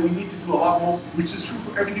lot, and we need to do a lot more, which is true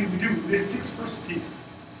for everything we do. We're 6 people.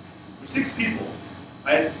 We're 6 people,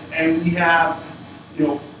 right? And we have, you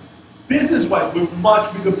know, business-wise, we're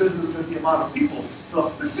much bigger business than the amount of people.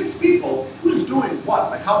 So the 6 people, who's doing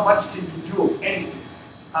what? Like, how much can you do of anything?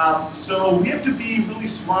 So we have to be really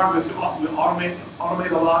smart. We automate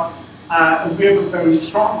a lot. And we have a very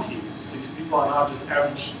strong team. 6 people are not just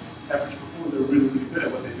average performers. They're really, really good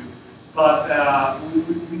at what they do. But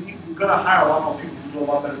we're going to hire a lot more people to do a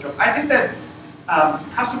lot better job. I think that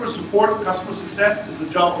customer support, customer success is the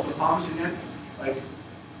job of the founders again. Like,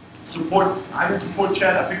 support, I'm in support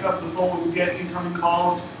chat. I pick up the phone when we get incoming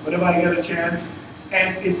calls, whenever I get a chance.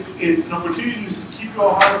 And it's an opportunity to keep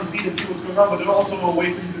your heart on the beat and see what's going on, but it's also a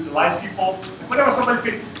way for you to delight people. Like whenever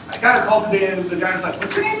somebody I got a call today and the guy's like,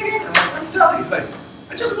 what's your name again? I'm like, I'm Stelly. He's like,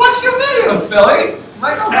 I just watched your video, Stelly. I'm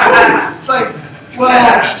like, oh, cool. It's like,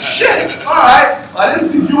 well, shit, all right. I didn't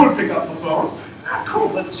think you would pick up the phone. Ah, cool,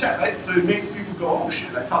 let's chat, right? So it makes people go, oh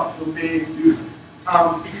shit, I talked to a big dude.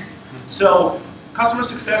 So customer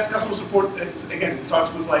success, customer support, again, it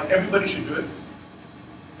starts with like, everybody should do it.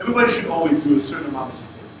 Everybody should always do a certain amount of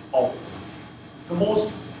support, always.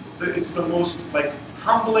 It's the most like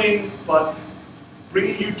humbling, but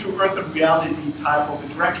bringing you to earth of reality type of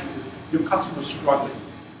interaction is your customers struggling.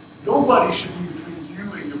 Nobody should be between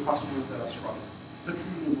you and your customers that are struggling. It's a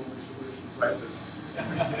beautiful moment, so we should write this.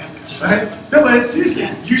 Right? No, but it's seriously,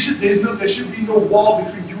 you should. There should be no wall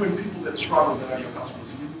between you and people that struggle that are your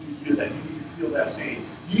customers. You need to hear that. You need to feel that pain.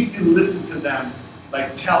 You need to listen to them,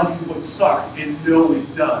 like tell you what sucks and know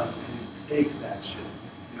it does, and take that shit.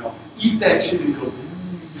 You know, eat that shit and go,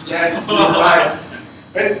 yes, you're right.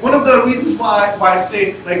 And one of the reasons why I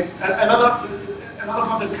say like another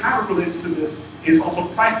part that kind of relates to this is also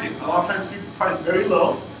pricing. A lot of times people price very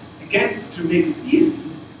low, again, to make it easy,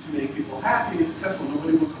 to make people happy and successful.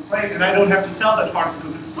 Nobody will complain, and I don't have to sell that hard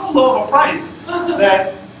because it's so low of a price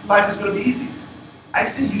that life is going to be easy. I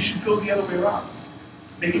say you should go the other way around.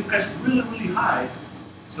 Make it price really, really high,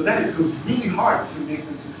 so that it goes really hard to make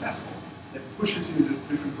them successful. That pushes you in a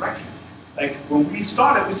different direction. Like when we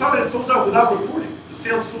started at Closeout without reporting. It's a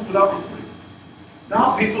sales tool without reporting. Now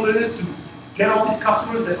how painful it is to get all these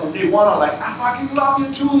customers that on day one are like, I fucking love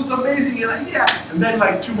your tool, it's amazing. You're like, yeah. And then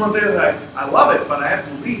like 2 months later, they're like, I love it, but I have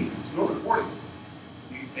to leave. There's no reporting.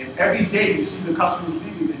 And every day you see the customers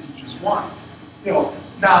leaving that you just want. You know,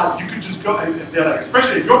 now you could just go, and they're like,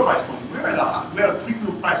 especially at your price point, we're at a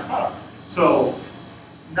premium price product. So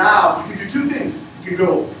now you can do two things. You can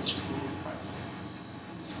go, just lower the price.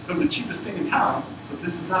 Just build the cheapest thing in town, so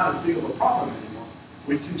this is not as big of a problem anymore.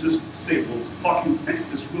 Or you can just say, well, let's fucking fix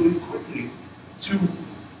this really quickly to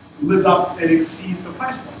live up and exceed the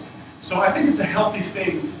price point. So I think it's a healthy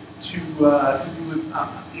thing to do with, with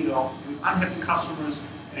unhappy customers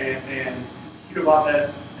and hear about that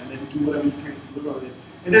and then do whatever you can to deliver on it.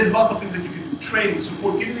 And there's lots of things that you can do, training,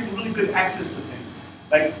 support, giving them really good access to things.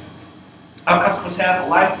 Like our customers have a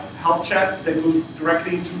live help chat that goes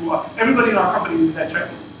directly into, everybody in our company is in that chat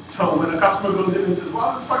room. So when a customer goes in and says,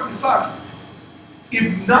 well, this fucking sucks,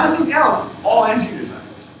 if nothing else, all engineers are in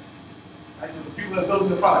that chat. Right? So the people that are building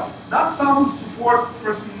the product, not some support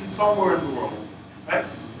person somewhere in the world. Right?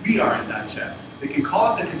 We are in that chat. They can call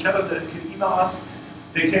us, they can chat us, they can email us.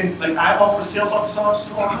 They can, like I offer sales officers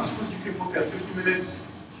to our customers, you can book a 50-minute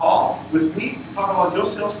call with me, talk about your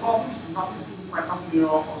sales problems, nothing to do with my company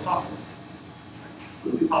or software.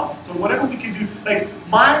 Really powerful. So whatever we can do, like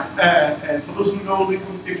and for those who know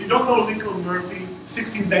Lincoln, if you don't know Lincoln Murphy,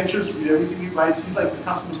 16 Ventures, read everything he writes, he's like the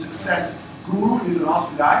customer success guru, he's an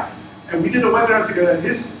awesome guy. And we did a webinar together, and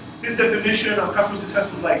his definition of customer success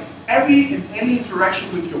was like, any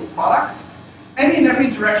interaction with your product, any and every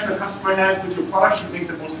interaction a customer has with your product should make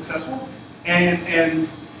them more successful. And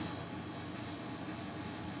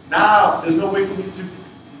now there's no way for me to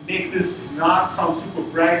make this not sound super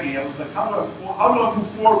braggy. I was like, how do I move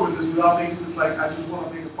forward with this without making this like, I just want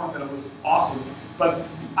to make a point that it was awesome. But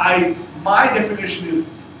my definition is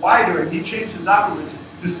wider, and he changed his algorithm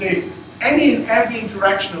to say any and every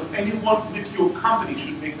interaction of anyone with your company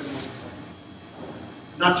should make them more successful.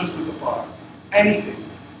 Not just with the product. Anything.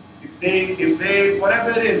 If they, whatever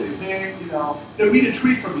it is, if they read a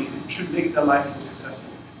tweet from me, it should make their life more successful.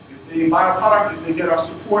 If they buy a product, if they get our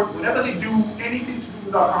support, whatever they do, anything to do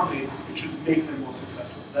with our company, it should make them more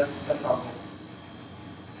successful. That's our goal.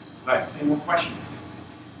 Right, any more questions?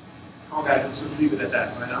 Come on guys, let's just leave it at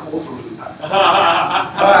that. Right? I'm also really tired. All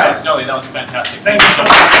right. Snowy, that was fantastic. Thank you so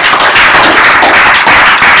much.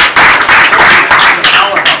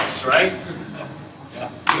 Powerhouse, right?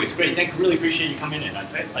 Anyways, great. Really appreciate you coming in. I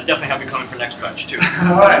definitely have you coming for next batch too.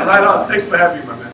 All right, right on. Thanks for having me, my man.